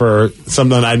success for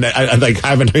something I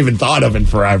haven't even thought of in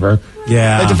forever.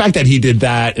 Yeah. Like the fact that he did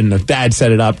that and the dad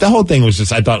set it up, the whole thing was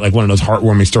just, I thought, like one of those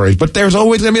heartwarming stories. But there's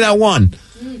always going to be that one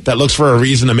that looks for a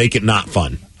reason to make it not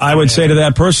fun. I would say to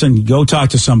that person, go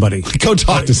talk to somebody. Go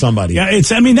talk to somebody. Yeah,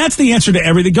 that's the answer to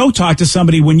everything. Go talk to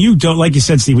somebody when you don't, like you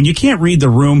said, Steve, when you can't read the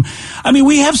room. I mean,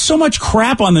 we have so much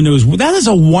crap on the news. That is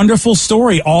a wonderful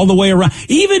story all the way around.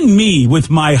 Even me,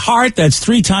 with my heart that's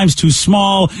 3 times too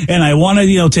small, and I want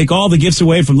to, take all the gifts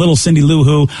away from little Cindy Lou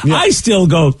Who, I still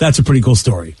go, that's a pretty cool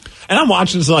story. And I'm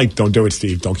watching this like, don't do it,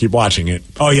 Steve. Don't keep watching it.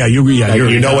 Oh, yeah. You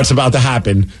know what's about to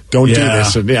happen. Don't do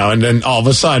this. And, and then all of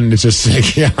a sudden, it's just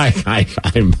like,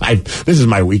 this is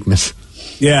my weakness.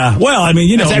 Yeah. Well, I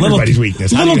mean, that's everybody's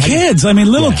weakness.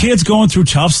 Little kids going through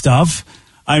tough stuff.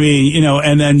 I mean,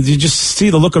 and then you just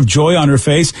see the look of joy on her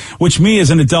face, which me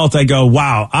as an adult, I go,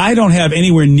 wow, I don't have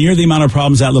anywhere near the amount of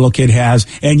problems that little kid has.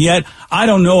 And yet I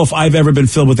don't know if I've ever been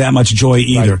filled with that much joy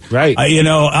either. Right. I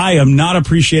am not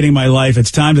appreciating my life.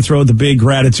 It's time to throw the big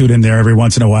gratitude in there every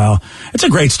once in a while. It's a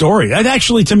great story. That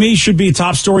actually, to me, should be a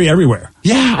top story everywhere.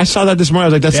 Yeah. I saw that this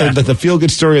morning. I was like, that's the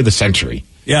feel-good story of the century.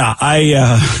 Yeah,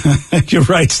 you're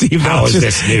right, Steve. How is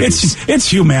this news? It's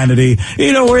humanity.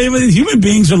 Where human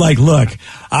beings are like, look,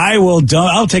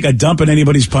 I'll take a dump in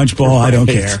anybody's punch bowl. I don't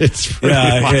care. It's pretty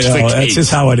much the case. That's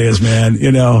just how it is, man.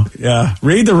 Yeah.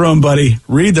 Read the room, buddy.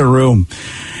 Read the room.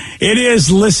 It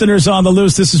is Listeners on the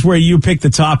Loose. This is where you pick the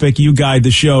topic. You guide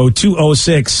the show.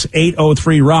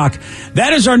 206-803-ROCK.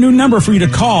 That is our new number for you to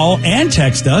call and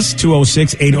text us.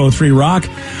 206-803-ROCK.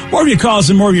 More of your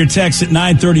calls and more of your texts at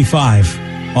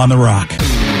 935 on The Rock.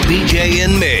 BJ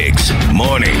and Migs.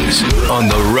 Mornings on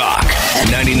The Rock.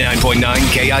 99.9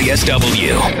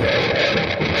 KISW.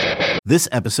 This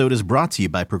episode is brought to you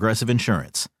by Progressive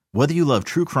Insurance. Whether you love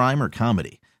true crime or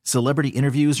comedy, celebrity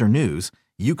interviews or news,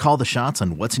 you call the shots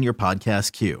on what's in your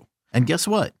podcast queue. And guess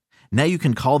what? Now you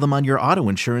can call them on your auto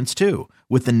insurance too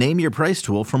with the Name Your Price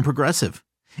tool from Progressive.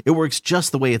 It works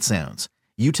just the way it sounds.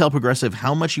 You tell Progressive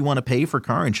how much you want to pay for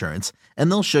car insurance, and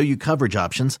they'll show you coverage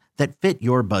options that fit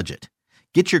your budget.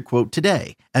 Get your quote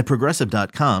today at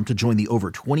Progressive.com to join the over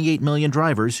 28 million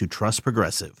drivers who trust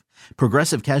Progressive.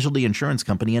 Progressive Casualty Insurance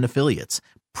Company and Affiliates.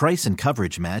 Price and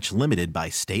coverage match limited by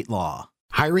state law.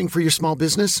 Hiring for your small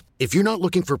business? If you're not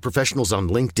looking for professionals on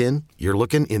LinkedIn, you're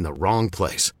looking in the wrong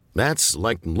place. That's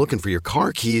like looking for your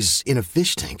car keys in a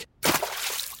fish tank.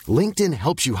 LinkedIn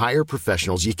helps you hire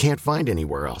professionals you can't find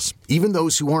anywhere else, even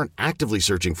those who aren't actively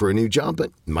searching for a new job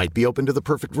but might be open to the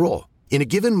perfect role. In a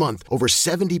given month, over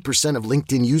 70% of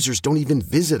LinkedIn users don't even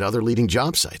visit other leading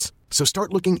job sites. So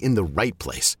start looking in the right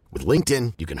place. With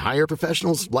LinkedIn, you can hire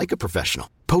professionals like a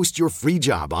professional. Post your free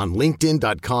job on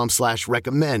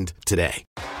linkedin.com/recommend today.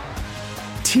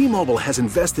 T-Mobile has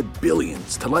invested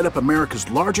billions to light up America's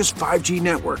largest 5G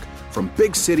network, from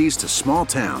big cities to small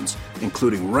towns,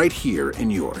 including right here in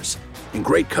yours. And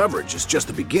great coverage is just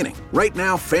the beginning. Right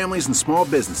now, families and small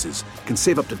businesses can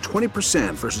save up to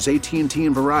 20% versus AT&T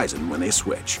and Verizon when they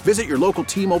switch. Visit your local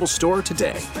T-Mobile store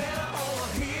today.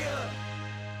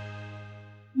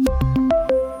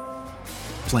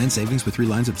 Plan savings with 3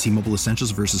 lines of T-Mobile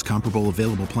Essentials versus comparable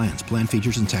available plans. Plan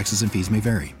features and taxes and fees may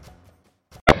vary.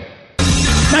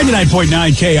 99.9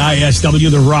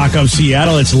 KISW, the Rock of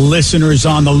Seattle. It's listeners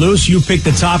on the loose. You pick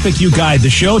the topic, you guide the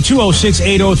show.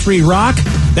 206-803-ROCK.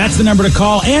 That's the number to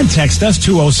call, and text us,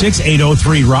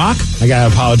 206-803-ROCK. I got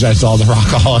to apologize to all the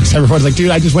rockaholics. Everyone's like,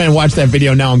 dude, I just went and watched that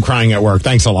video. Now I'm crying at work.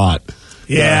 Thanks a lot.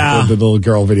 Yeah. The little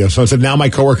girl video. So I said, now my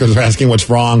coworkers are asking what's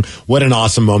wrong. What an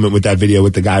awesome moment with that video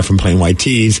with the guy from Plain White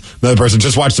Tees. Another person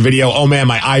just watched the video. Oh, man,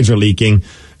 my eyes are leaking.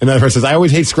 Another person says, I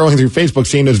always hate scrolling through Facebook,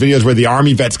 seeing those videos where the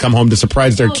Army vets come home to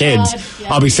surprise their kids. God,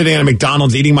 yeah. I'll be sitting at a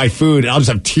McDonald's eating my food, and I'll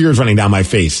just have tears running down my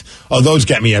face. Oh, those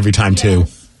get me every time, too.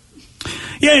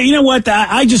 Yeah, you know what?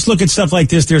 I just look at stuff like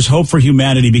this. There's hope for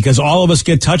humanity because all of us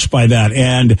get touched by that.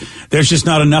 And there's just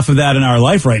not enough of that in our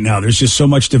life right now. There's just so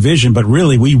much division. But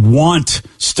really, we want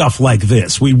stuff like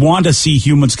this. We want to see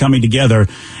humans coming together.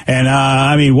 And,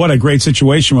 I mean, what a great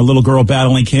situation with a little girl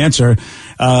battling cancer.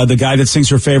 The guy that sings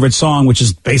her favorite song, which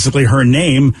is basically her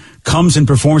name, comes and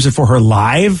performs it for her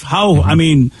live. I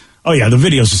mean... Oh, yeah, the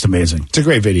video is just amazing. It's a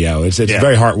great video. It's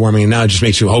very heartwarming. And now it just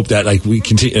makes you hope that, like, we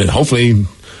continue, hopefully...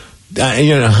 I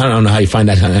don't know how you find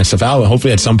that kind of stuff out.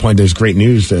 Hopefully, at some point, there's great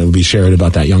news that will be shared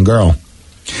about that young girl.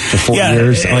 For 4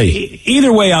 years.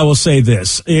 Either way, I will say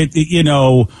this.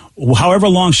 However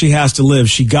long she has to live,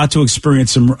 she got to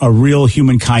experience a real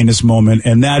human kindness moment.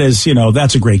 And that is,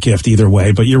 that's a great gift either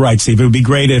way. But you're right, Steve. It would be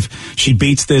great if she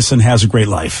beats this and has a great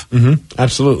life. Mm-hmm.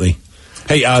 Absolutely.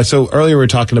 Hey, so earlier we were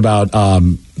talking about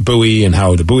Bowie and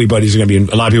how the Bowie Buddies are going to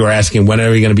be. A lot of people are asking, when are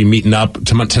we going to be meeting up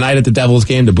tonight at the Devils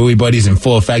game? The Bowie Buddies in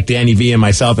full effect. Danny V and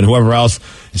myself and whoever else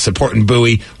is supporting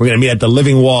Bowie. We're going to meet at the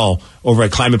Living Wall over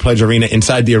at Climate Pledge Arena.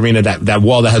 Inside the arena, that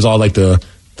wall that has all like the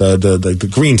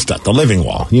green stuff, the Living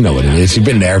Wall. You know what it is. You've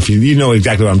been there. You know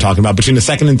exactly what I'm talking about. Between the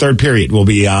second and third period, we'll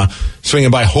be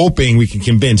swinging by, hoping we can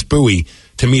convince Bowie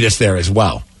to meet us there as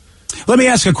well. Let me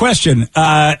ask a question.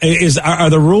 Are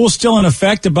the rules still in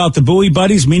effect about the Bowie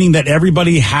Buddies, meaning that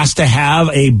everybody has to have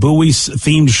a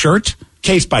Bowie-themed shirt?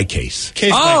 Case by case.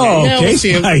 Case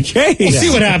by case. We'll see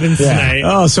what happens tonight.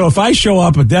 Oh, so if I show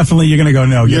up, definitely you're going to go,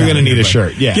 no. You're going to need a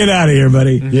shirt. Yeah. Get out of here,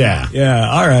 buddy. Yeah. Yeah,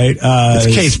 all right.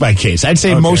 It's case by case. I'd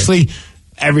say mostly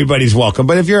everybody's welcome.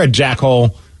 But if you're a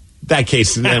jackhole... That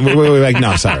case, we're like,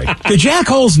 no, sorry. The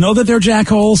jackholes know that they're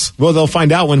jackholes? Well, they'll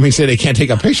find out when we say they can't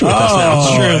take a picture with us now.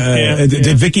 That's true.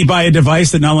 Did Vicky buy a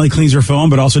device that not only cleans her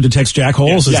phone, but also detects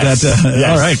jackholes? Yes.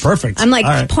 All right, perfect. I'm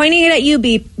like pointing it at you,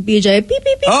 BJ. Beep, beep,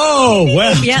 beep. Oh, beep,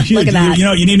 well. Beep. Yeah, look at that.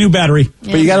 You need a new battery.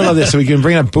 But you got to love this. So we can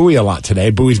bring up Bowie a lot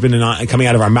today. Bowie's been coming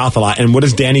out of our mouth a lot. And what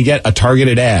does Danny get? A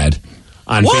targeted ad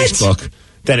on Facebook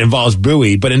that involves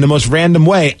Bowie, but in the most random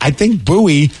way. I think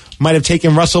Bowie might have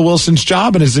taken Russell Wilson's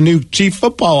job and is the new chief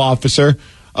football officer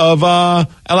of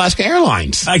Alaska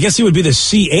Airlines. I guess he would be the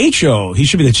CHO. He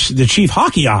should be the chief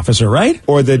hockey officer, right?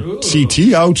 Or the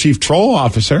CTO, chief troll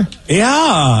officer.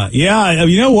 Yeah.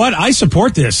 You know what? I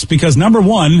support this because, number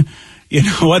one, you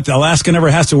know what? Alaska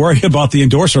never has to worry about the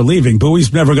endorser leaving.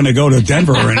 Bowie's never going to go to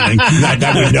Denver or anything. Not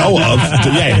that we know of.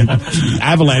 Yeah,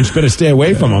 Avalanche better stay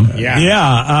away from them.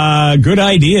 Yeah. Good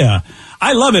idea.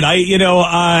 I love it.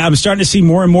 I'm starting to see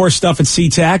more and more stuff at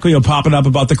SeaTac, popping up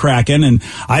about the Kraken, and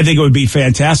I think it would be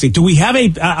fantastic. Do we have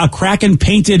a Kraken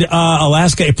painted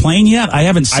Alaska plane yet? I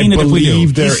haven't seen it. I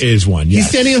believe there is one. Yes. He's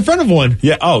standing in front of one.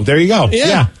 Yeah. Oh, there you go.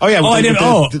 Yeah. Oh, yeah. I didn't.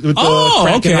 With the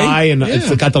Kraken eye, and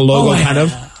it's got the logo kind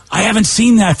of. I haven't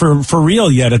seen that for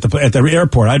real yet at the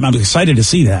airport. I'm excited to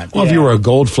see that. Well, if you were a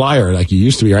gold flyer like you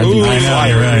used to be, I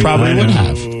think probably would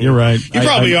have. You're right. You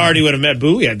probably already would have met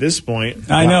Bowie at this point.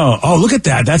 I know. Oh, look at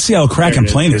that. That's the El Kraken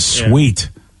plane is sweet.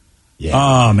 Yeah.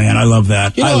 Oh, man, I love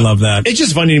that. I love that. It's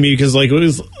just funny to me because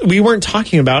we weren't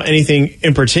talking about anything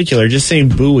in particular, just saying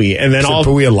Bowie. And then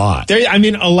Bowie a lot.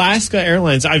 Alaska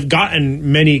Airlines, I've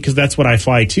gotten many because that's what I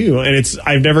fly to. And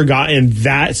I've never gotten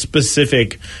that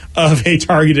specific of a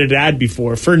targeted ad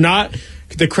before for not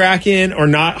the Kraken or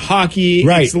not hockey.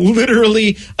 Right. It's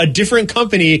literally a different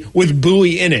company with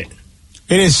Bowie in it.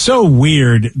 It is so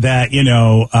weird that,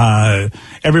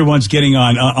 everyone's getting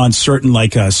on certain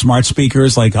smart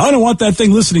speakers. Like, I don't want that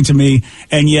thing listening to me.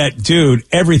 And yet, dude,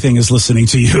 everything is listening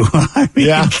to you. I mean,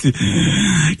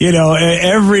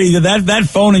 that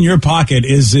phone in your pocket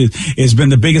has been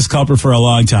the biggest culprit for a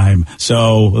long time.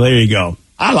 So there you go.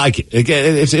 I like it.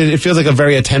 It feels like a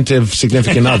very attentive,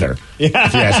 significant other. If you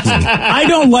ask me. I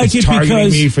don't like it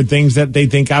targeting me for things that they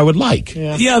think I would like.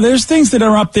 Yeah, there's things that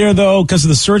are up there though because of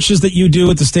the searches that you do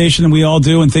at the station and we all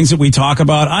do, and things that we talk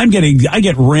about. I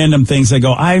get random things that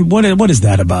go, what is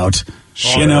that about?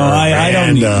 You know, I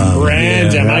don't need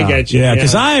random. I get you. Yeah,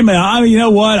 because I'm you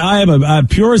know what? I am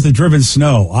pure as the driven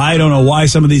snow. I don't know why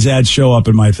some of these ads show up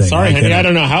in my thing. Sorry, honey, I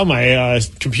don't know how my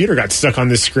computer got stuck on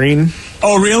this screen.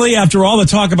 Oh, really? After all the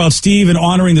talk about Steve and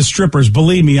honoring the strippers,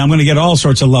 believe me, I'm going to get all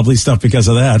sorts of lovely stuff because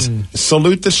of that.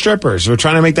 Salute the strippers. We're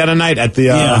trying to make that a night at the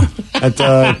at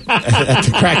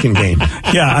the Kraken game.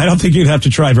 Yeah, I don't think you'd have to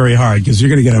try very hard because you're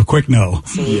going to get a quick no.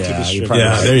 Yeah,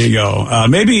 there you go.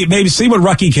 Maybe see what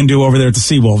Rucky can do over there at the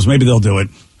Seawolves. Maybe they'll do it.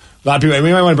 A lot of people,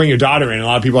 we might want to bring your daughter in. A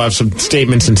lot of people have some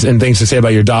statements and things to say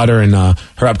about your daughter and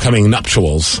her upcoming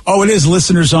nuptials. Oh, it is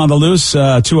Listeners on the Loose,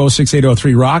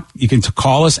 206-803-ROCK. You can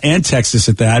call us and text us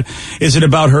at that. Is it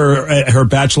about her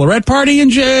bachelorette party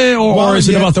in jail, or is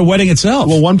it about the wedding itself?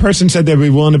 Well, one person said they'd be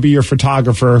willing to be your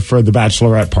photographer for the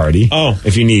bachelorette party. Oh.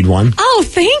 If you need one. Oh,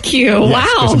 thank you. Yes,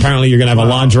 wow. Because apparently you're going to have a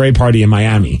lingerie party in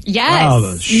Miami.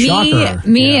 Yes. Shocker.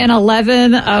 Me and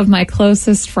 11 of my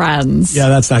closest friends. Yeah,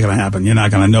 that's not going to happen. You're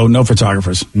not going to. No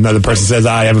photographers. Another person says,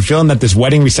 I have a feeling that this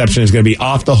wedding reception is going to be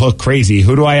off the hook crazy.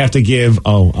 Who do I have to give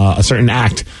a certain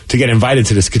act to get invited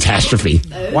to this catastrophe?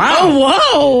 Wow.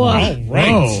 Oh, whoa.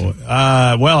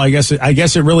 Right. Well, I guess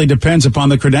it really depends upon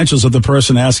the credentials of the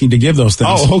person asking to give those things.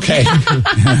 Oh, okay.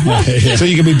 So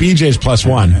you can be BJ's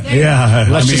 +1. Yeah.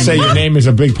 Let's just say your name is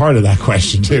a big part of that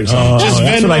question, too. So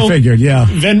that's what I figured, yeah.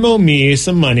 Venmo me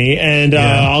some money, and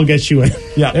I'll get you in.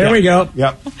 Yeah, there we go.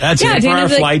 Yep. That's Yeah, it. For our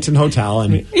Dana's like- flights and hotel.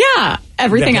 And Yeah.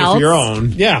 Everything then pay else. for your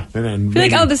own. Yeah. And then Be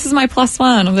like, oh, this is my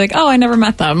 +1. I'm like, oh, I never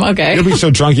met them. Okay. you'll be so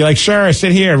drunk, you're like, sure,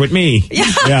 sit here with me.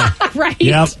 Yeah. Right.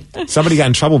 Yep. Somebody got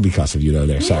in trouble because of you, though,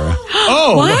 there, Sarah.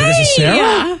 Oh, Why? because of Sarah?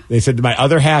 Yeah. They said my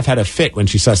other half had a fit when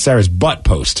she saw Sarah's butt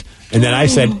post. And then I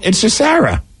said, it's just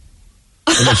Sarah.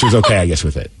 And then she was okay, I guess,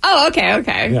 with it. Oh,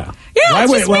 okay. Yeah. Yeah,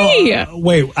 it's just me.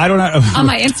 Wait, I don't know. On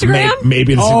my Instagram?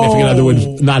 Maybe the significant other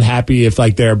was not happy if,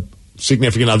 like, their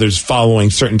significant others following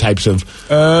certain types of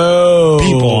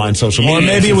people on social media. Or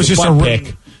maybe it was just a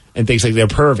pic and things like they're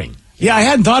perving. Yeah, I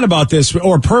hadn't thought about this,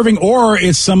 or perving, or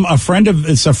it's a friend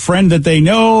that they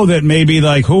know that maybe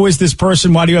like, who is this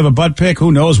person? Why do you have a butt pic?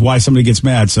 Who knows why somebody gets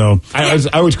mad? So I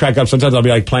always crack up. Sometimes I'll be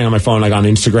like playing on my phone, like on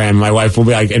Instagram. My wife will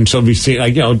be like, and she'll be seeing,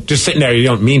 like, you know, just sitting there. You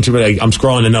don't mean to, but like I'm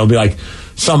scrolling, and there'll be like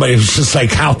somebody who's just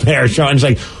like out there showing. It's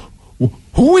like,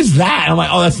 who is that? And I'm like,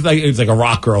 oh, that's like, it's like a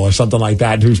rock girl or something like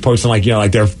that who's posting like, you know,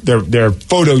 like their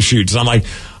photo shoots. And I'm like,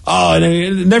 oh, and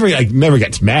it never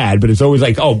gets mad, but it's always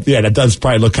like, oh, yeah, that does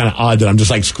probably look kind of odd that I'm just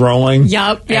like scrolling.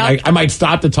 Yep. I might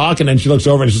stop to talk, and then she looks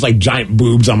over and it's just like giant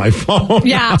boobs on my phone.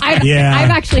 Yeah, I've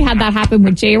actually had that happen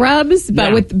with J-Rubs,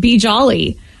 but with B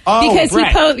Jolly. Oh, because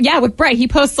Brett. with Brett, he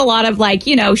posts a lot of like,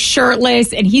 you know,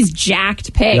 shirtless, and he's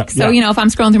jacked pics. Yeah, So, you know, if I'm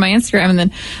scrolling through my Instagram and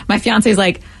then my fiance's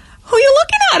like, who are you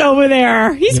looking at over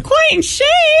there? He's quite in shape.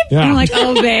 Yeah. And I'm like,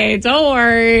 oh, babe, don't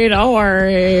worry.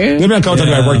 There's been a couple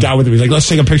times I worked out with him. He's like, let's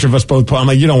take a picture of us both. I'm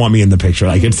like, you don't want me in the picture.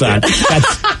 Like, it's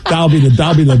that'll be the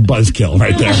buzzkill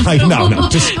right there. Like, no,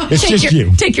 it's just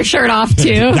you. Take your shirt off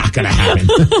too. Not gonna happen.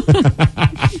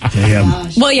 damn.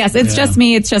 Well, yes, it's just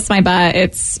me. It's just my butt.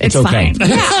 It's okay. fine.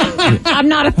 Yeah. I'm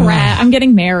not a threat. I'm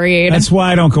getting married. That's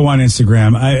why I don't go on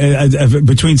Instagram. I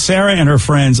between Sarah and her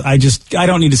friends, I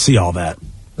don't need to see all that.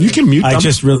 You can mute them.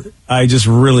 I just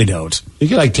really don't. You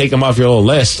can like take them off your little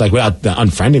list, like without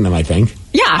unfriending them, I think.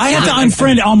 Yeah. I have to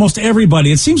unfriend almost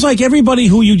everybody. It seems like everybody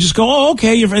who you just go, oh,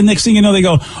 okay. And next thing you know, they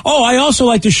go, oh, I also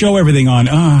like to show everything on.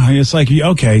 It's like,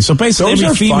 okay. So basically, Those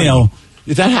every are female.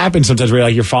 Funny. That happens sometimes where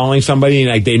like you're following somebody and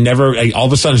like they never, like, all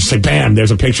of a sudden it's like, bam, there's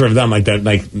a picture of them like that,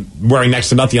 like wearing next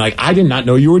to nothing. You're like, I did not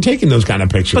know you were taking those kind of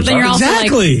pictures. But then you're also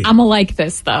Exactly. like, I'm going to like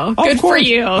this, though. Oh, Good of course. for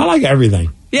you. I like everything.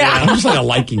 Yeah. I'm just like a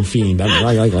liking fiend. I'm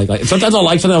like. Sometimes I'll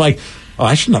like something like, oh,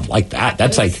 I shouldn't have liked that.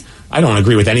 That's like, I don't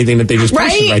agree with anything that they just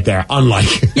posted right there.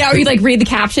 Unlike. Yeah, or you like read the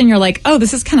caption, you're like, oh,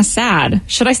 this is kind of sad.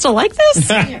 Should I still like this?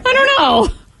 I don't know.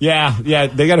 Yeah,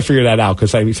 they got to figure that out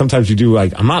because sometimes you do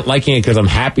like, I'm not liking it because I'm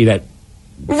happy that.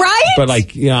 Right? But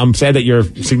like, you know, I'm sad that you're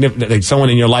significant, like someone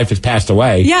in your life has passed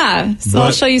away. Yeah, so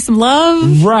I'll show you some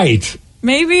love. Right.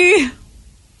 Maybe.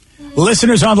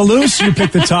 Listeners on the loose, you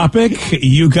pick the topic.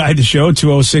 You guide the show,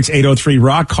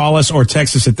 206-803-ROCK. Call us or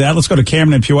text us at that. Let's go to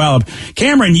Cameron in Puyallup.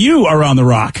 Cameron, you are on the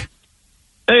Rock.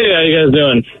 Hey, how you guys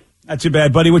doing? Not too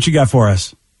bad, buddy. What you got for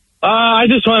us? I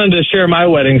just wanted to share my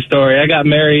wedding story. I got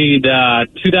married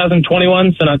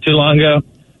 2021, so not too long ago.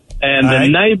 And the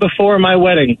night before my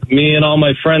wedding, me and all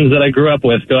my friends that I grew up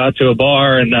with go out to a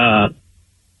bar, and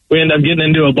we end up getting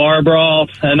into a bar brawl.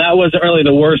 And that wasn't really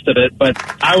the worst of it, but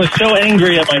I was so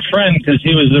angry at my friend because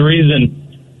he was the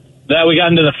reason that we got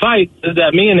into the fight,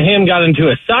 that me and him got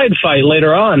into a side fight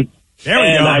later on. There we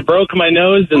and go. I broke my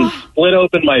nose and split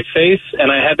open my face,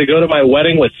 and I had to go to my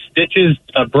wedding with stitches,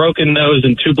 a broken nose,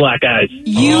 and 2 black eyes.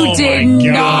 You did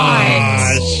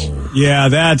not. Yeah,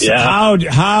 that's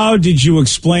how did you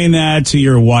explain that to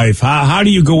your wife? How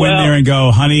do you go in there and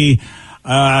go, honey?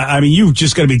 I mean, you've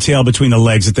just got to be tail between the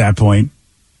legs at that point.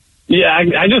 Yeah,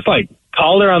 I just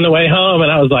called her on the way home,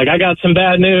 and I was like, I got some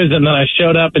bad news, and then I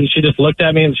showed up, and she just looked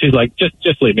at me, and she's like,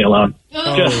 just leave me alone.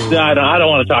 I don't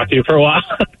want to talk to you for a while.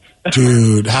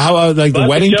 Dude, how the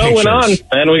wedding the show pictures? went on,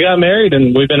 and we got married,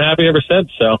 and we've been happy ever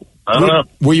since. So I don't know.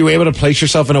 Were you able to place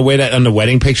yourself in a way that on the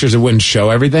wedding pictures it wouldn't show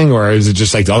everything, or is it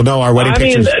just like, oh no, our wedding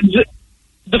pictures?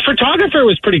 The photographer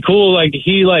was pretty cool.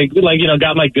 He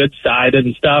got my good side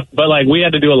and stuff, but we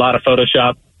had to do a lot of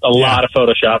Photoshop. Lot of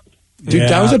Photoshop. Dude,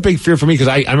 that was a big fear for me because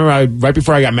I remember right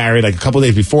before I got married, a couple of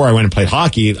days before, I went and played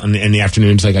hockey in the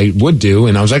afternoons like I would do,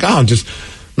 and I was like, I'm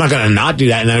not going to not do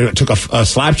that. And I took a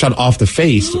slap shot off the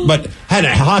face, but had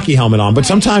a hockey helmet on. But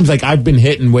sometimes, I've been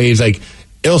hit in ways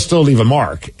it'll still leave a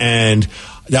mark. And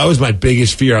that was my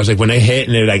biggest fear. I was like, when they hit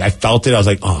and I felt it, I was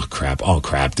like, oh crap.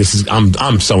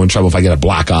 I'm so in trouble if I get a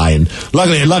black eye. And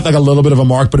luckily, it left a little bit of a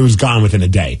mark, but it was gone within a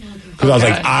day. Because I was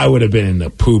like, I would have been in the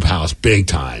poop house big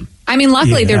time. I mean,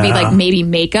 luckily there'd be maybe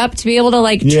makeup to be able to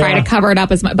try to cover it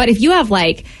up as much. But if you have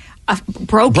a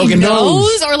broken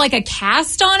nose or a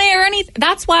cast on it or anything,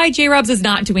 that's why J-Rubs is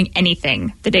not doing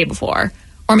anything the day before.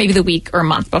 Or maybe the week or a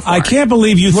month before. I can't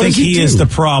believe you think he is the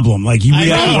problem. You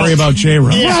have to worry about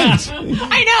J-Rubs. Right.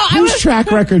 I know. Whose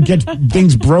track record gets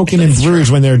things broken and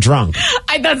bruised when they're drunk?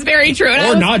 That's very true.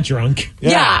 Or not drunk.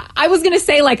 Yeah. I was going to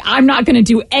say, I'm not going to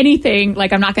do anything.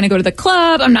 I'm not going to go to the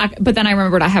club. But then I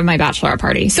remembered I have my bachelorette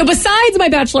party. So besides my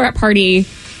bachelorette party,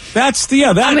 I'm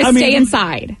going to stay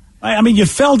inside. I mean, you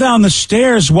fell down the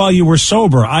stairs while you were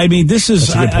sober. I mean, this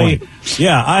is. That's a good point.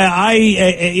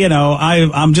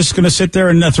 I'm just going to sit there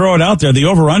and throw it out there. The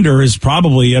over/under is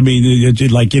probably,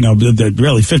 the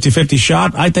really 50-50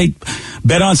 shot. I think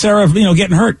bet on Sarah,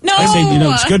 getting hurt. No, I say,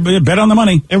 it's good. Bet on the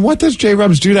money. And what does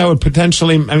J-Rubs do that would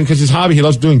potentially? Because his hobby, he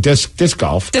loves doing disc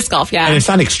golf. Disc golf, yeah. And it's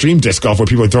not extreme disc golf where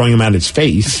people are throwing him at his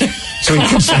face. So he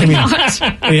could.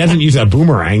 And he hasn't used a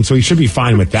boomerang, so he should be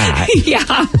fine with that.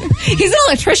 Yeah, he's an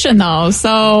electrician though,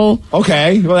 so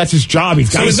okay. Well, that's his job. He's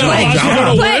got his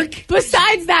job. But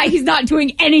besides that, he's not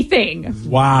doing anything.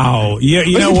 Wow.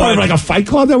 You know what? Part of a fight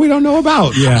club that we don't know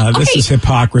about. Yeah, this is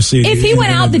hypocrisy. If he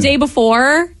went out the day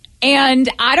before, and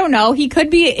I don't know, he's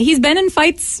been in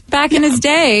fights back in his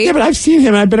day. Yeah, but I've seen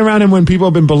him. I've been around him when people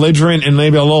have been belligerent and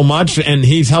maybe a little much, and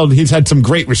he's had some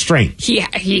great restraint.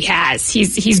 Yeah, he has.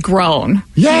 He's grown.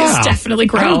 Yeah. He's definitely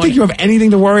grown. I don't think you have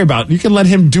anything to worry about. You can let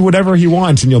him do whatever he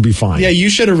wants, and you'll be fine. Yeah, you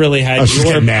should have really had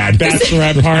your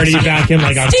bachelorette party back in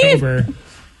October.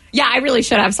 Yeah, I really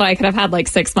should have, so I could have had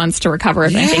 6 months to recover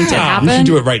if anything did happen. You should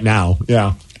do it right now.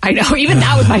 Yeah. I know. Even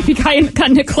that might be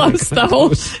kind of close,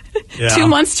 though. Yeah. 2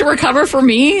 months to recover for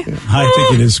me. I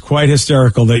think it is quite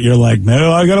hysterical that you're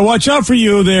no, I got to watch out for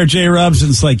you there, J-Rubs.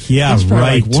 And it's yeah,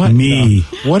 right, me.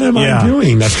 What am I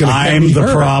doing? That's going to I'm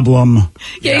the problem.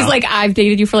 Yeah, he's I've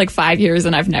dated you for 5 years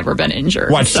and I've never been injured.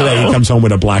 Watch today, he comes home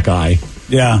with a black eye.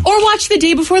 Yeah. Or watch the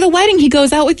day before the wedding. He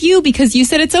goes out with you because you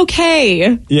said it's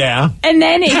okay. Yeah. And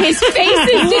then his face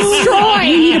is destroyed.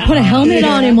 You need to put a helmet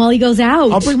on him while he goes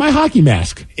out. I'll bring my hockey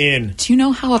mask. In. Do you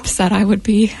know how upset I would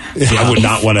be? I would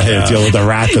not want to deal with the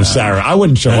wrath of Sarah. I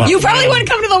wouldn't show up. You probably wouldn't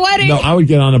come to the wedding. No, I would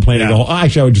get on a plane and go,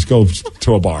 actually, I would just go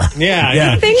to a bar.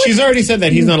 Yeah. She's already said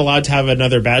that he's not allowed to have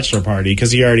another bachelor party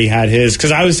because he already had his.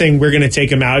 Because I was saying we're going to take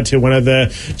him out to one of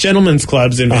the gentlemen's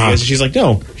clubs in Vegas. And she's like,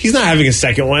 no, he's not having a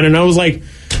second one. And I was like,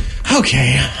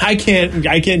 okay, I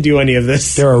can't do any of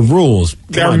this. There are rules.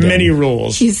 There are many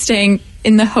rules. He's staying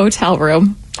in the hotel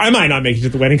room. I might not make it to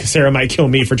the wedding because Sarah might kill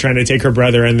me for trying to take her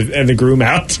brother and the groom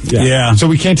out. Yeah. So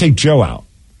we can't take Joe out.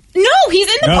 No, he's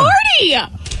in the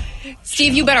party.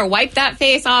 Steve, you better wipe that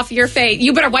face off your face.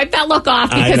 You better wipe that look off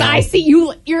because I see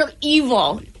you. You're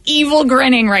evil. Evil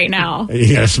grinning right now.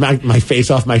 You gonna smack my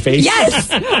face off my face? Yes,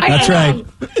 that's right.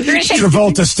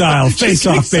 Travolta style, face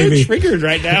off, baby. So triggered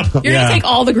right now. You're gonna take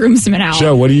all the groomsmen out.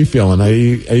 Joe, what are you feeling? Are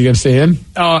you gonna stay in?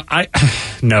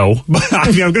 No, but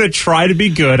I'm gonna try to be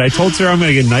good. I told Sarah I'm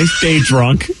gonna get a nice day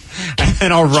drunk,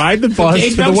 and I'll ride the bus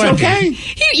to the wedding. Okay.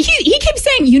 He keeps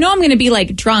saying, I'm gonna be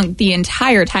drunk the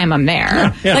entire time I'm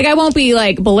there. Yeah. I won't be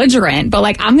belligerent, but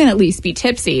I'm gonna at least be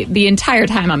tipsy the entire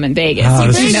time I'm in Vegas.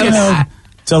 You know that.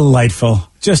 Delightful.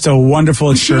 Just a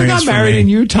wonderful experience. You got married in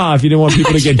Utah if you didn't want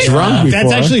people to get drunk before.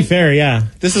 That's actually fair, yeah.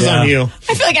 This is on you.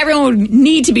 I feel like everyone would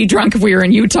need to be drunk if we were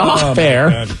in Utah.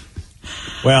 Fair.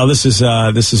 Well, this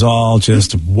is all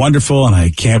just wonderful, and I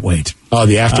can't wait. Oh,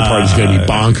 the after party's going to be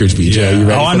bonkers, BJ. Yeah. You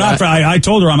ready? I'm not. I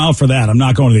told her I'm out for that. I'm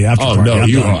not going to the after party. Oh no,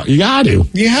 you are. You got to.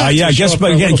 Yeah. Guess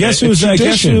who's?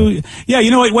 Guess who? Yeah.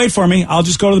 You know what? Wait for me. I'll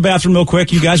just go to the bathroom real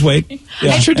quick. You guys wait.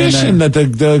 Yeah. It's tradition that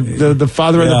the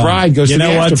father of the bride goes to the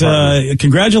after party.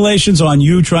 Congratulations on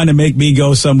you trying to make me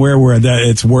go somewhere where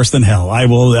it's worse than hell. I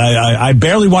will. I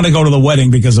barely want to go to the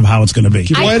wedding because of how it's going to be.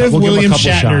 What if William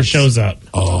Shatner shows up?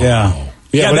 Oh. Yeah.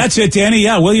 Yeah, that's it, Danny.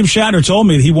 Yeah, William Shatner told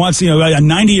me that he wants, a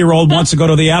 90-year-old wants to go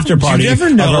to the after party of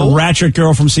a ratchet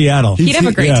girl from Seattle. He'd have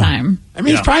a great time. I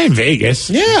mean, he's probably in Vegas.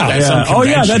 Yeah. Oh,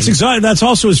 yeah, that's exciting. That's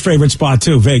also his favorite spot,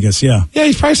 too, Vegas, yeah. Yeah,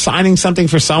 he's probably signing something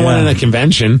for someone in a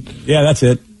convention. Yeah, that's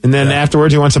it. And then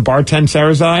afterwards, he wants to bartend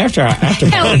Sarah's after party.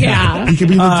 Hell yeah. He could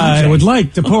be the DJ. I would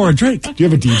like to pour a drink. Do you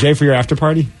have a DJ for your after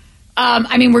party?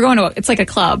 I mean, we're going to, it's like a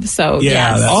club, so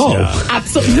yeah, yes.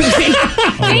 Absolutely.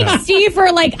 Thanks, Steve, for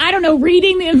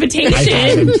reading the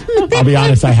invitation. I'll be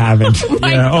honest, I haven't.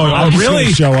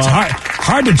 Really? Show up. It's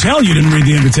hard to tell you didn't read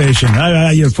the invitation.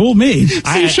 You fooled me.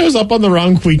 Steve shows up on the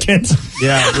wrong weekend.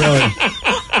 Yeah, really.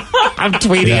 I'm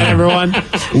tweeting at everyone.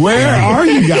 Where are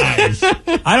you guys?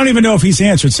 I don't even know if he's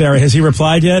answered, Sarah. Has he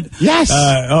replied yet? Yes.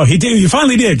 He did. You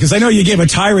finally did, because I know you gave a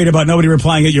tirade about nobody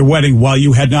replying at your wedding while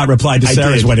you had not replied to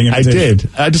Sarah's wedding invitation.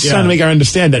 I did. Just trying to make her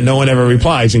understand that no one ever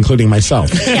replies, inclling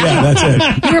myself. Yeah, that's it.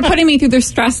 You were putting me through the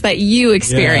stress that you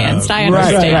experienced. I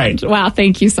understand. Right. Wow,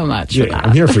 thank you so much for that.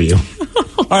 I'm here for you.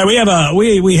 All right,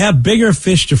 we have bigger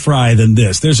fish to fry than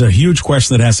this. There's a huge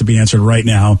question that has to be answered right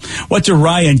now. What do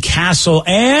Ryan Castle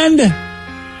and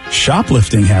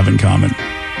shoplifting have in common?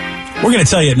 We're going to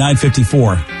tell you at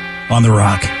 9:54 on The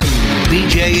Rock.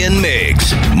 BJ and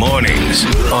Migs, mornings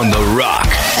on The Rock,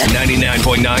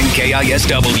 99.9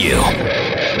 KISW.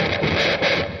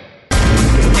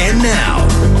 And now,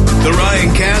 the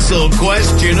Ryan Castle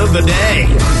question of the day.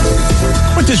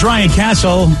 What does Ryan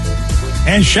Castle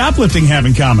and shoplifting have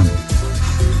in common?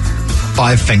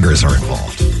 5 fingers are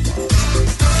involved.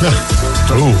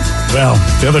 Oh, well,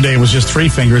 the other day was just 3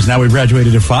 fingers. Now we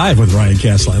graduated to 5 with Ryan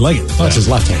Castle. I like it. That's his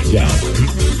left hand. Yeah.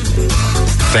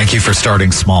 Thank you for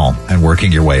starting small and working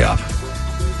your way up.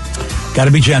 Got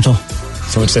to be gentle.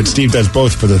 Someone said Steve does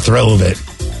both for the thrill of it.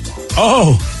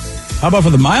 Oh, how about for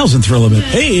the miles and thrill of it?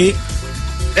 Hey.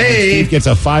 Steve gets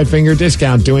a 5-finger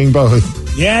discount doing both.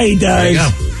 Yeah, he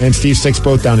does. And Steve sticks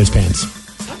both down his pants.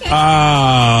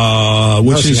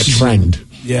 Which is a trend.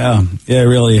 Yeah,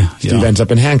 really. Steve ends up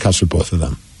in handcuffs with both of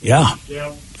them. Yeah.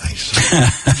 Nice.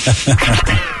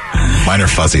 Mine are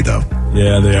fuzzy, though.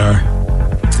 Yeah, they are.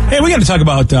 Hey, we got to talk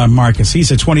about Marcus.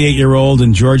 He's a 28-year-old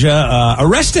in Georgia,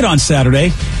 arrested on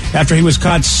Saturday after he was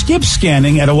caught skip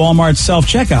scanning at a Walmart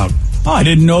self-checkout. Oh, I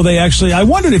didn't know they actually... I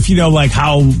wondered if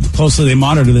how closely they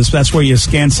monitor this. That's where you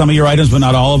scan some of your items, but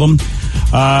not all of them.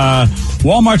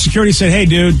 Walmart security said, hey,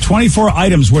 dude, 24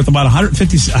 items worth about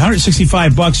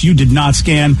 $165 you did not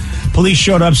scan. Police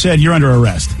showed up, said, you're under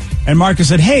arrest. And Marcus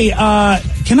said, hey,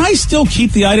 can I still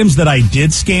keep the items that I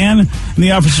did scan? And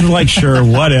the officers were like, sure,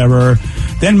 whatever.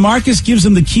 Then Marcus gives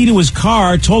him the key to his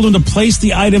car, told him to place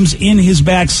the items in his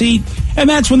back seat. And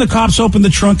that's when the cops opened the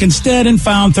trunk instead and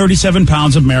found 37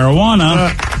 pounds of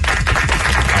marijuana.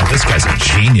 Oh, this guy's a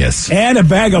genius. And a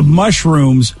bag of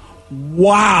mushrooms.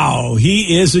 Wow,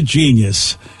 he is a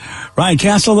genius. Ryan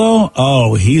Castle,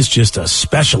 though, he's just a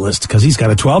specialist because he's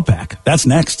got a 12-pack. That's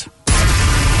next.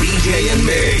 BJ and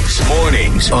Migs,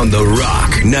 mornings on The Rock,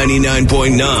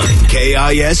 99.9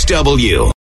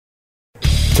 KISW.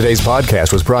 Today's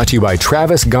podcast was brought to you by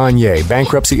Travis Gagne,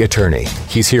 bankruptcy attorney.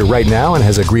 He's here right now and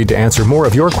has agreed to answer more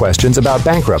of your questions about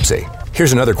bankruptcy.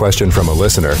 Here's another question from a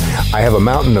listener. I have a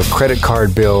mountain of credit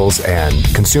card bills and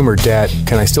consumer debt.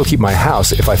 Can I still keep my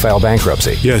house if I file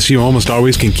bankruptcy? Yes, you almost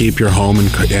always can keep your home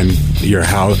and your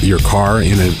house, your car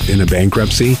in a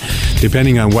bankruptcy.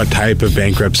 Depending on what type of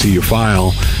bankruptcy you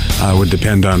file, would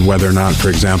depend on whether or not, for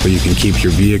example, you can keep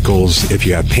your vehicles if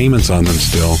you have payments on them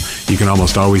still. You can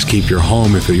almost always keep your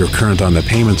home if you're current on the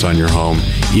payments on your home,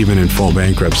 even in full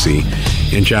bankruptcy.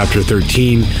 In Chapter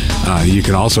 13, you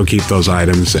can also keep those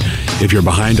items. If you're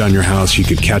behind on your house, you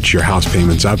could catch your house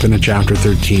payments up in a Chapter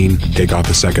 13, take off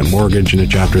a second mortgage in a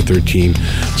Chapter 13.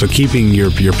 So keeping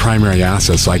your primary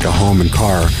assets like a home and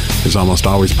car is almost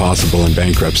always possible in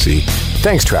bankruptcy.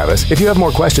 Thanks, Travis. If you have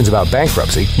more questions about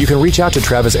bankruptcy, you can reach out to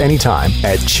Travis anytime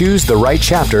at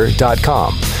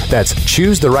ChooseTheRightChapter.com. That's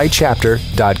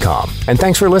ChooseTheRightChapter.com. And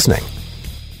thanks for listening.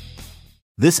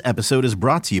 This episode is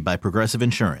brought to you by Progressive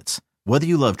Insurance. Whether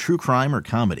you love true crime or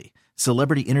comedy,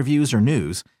 celebrity interviews or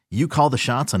news, you call the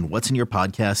shots on what's in your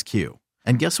podcast queue.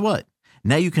 And guess what?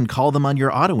 Now you can call them on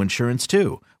your auto insurance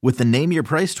too with the Name Your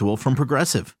Price tool from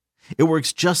Progressive. It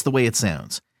works just the way it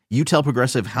sounds. You tell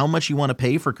Progressive how much you want to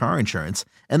pay for car insurance,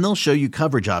 and they'll show you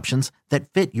coverage options that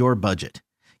fit your budget.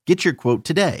 Get your quote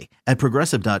today at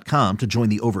Progressive.com to join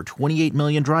the over 28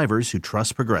 million drivers who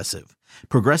trust Progressive.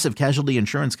 Progressive Casualty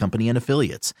Insurance Company and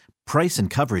Affiliates. Price and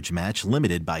coverage match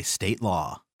limited by state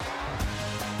law.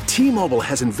 T-Mobile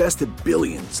has invested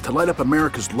billions to light up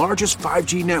America's largest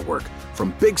 5G network,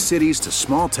 from big cities to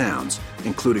small towns,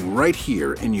 including right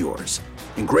here in yours.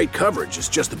 And great coverage is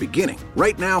just the beginning.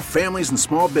 Right now, families and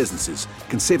small businesses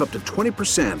can save up to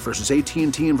 20% versus AT&T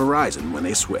and Verizon when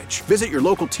they switch. Visit your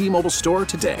local T-Mobile store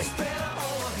today.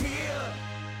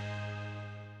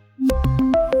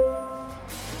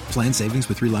 Plan savings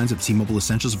with 3 lines of T-Mobile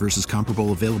Essentials versus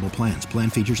comparable available plans. Plan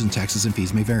features and taxes and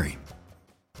fees may vary.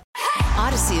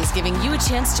 Odyssey is giving you a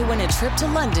chance to win a trip to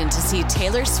London to see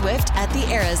Taylor Swift at the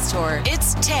Eras Tour.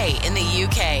 It's Tay in the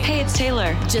UK. Hey, it's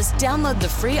Taylor. Just download the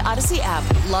free Odyssey app,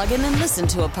 log in and listen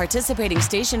to a participating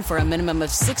station for a minimum of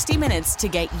 60 minutes to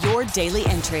get your daily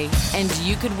entry. And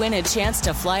you could win a chance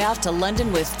to fly off to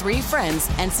London with 3 friends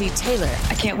and see Taylor.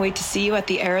 I can't wait to see you at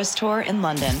the Eras Tour in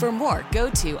London. For more, go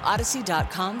to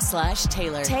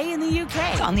odyssey.com/Taylor. Tay in the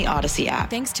UK. It's on the Odyssey app.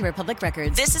 Thanks to Republic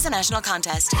Records. This is a national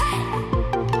contest.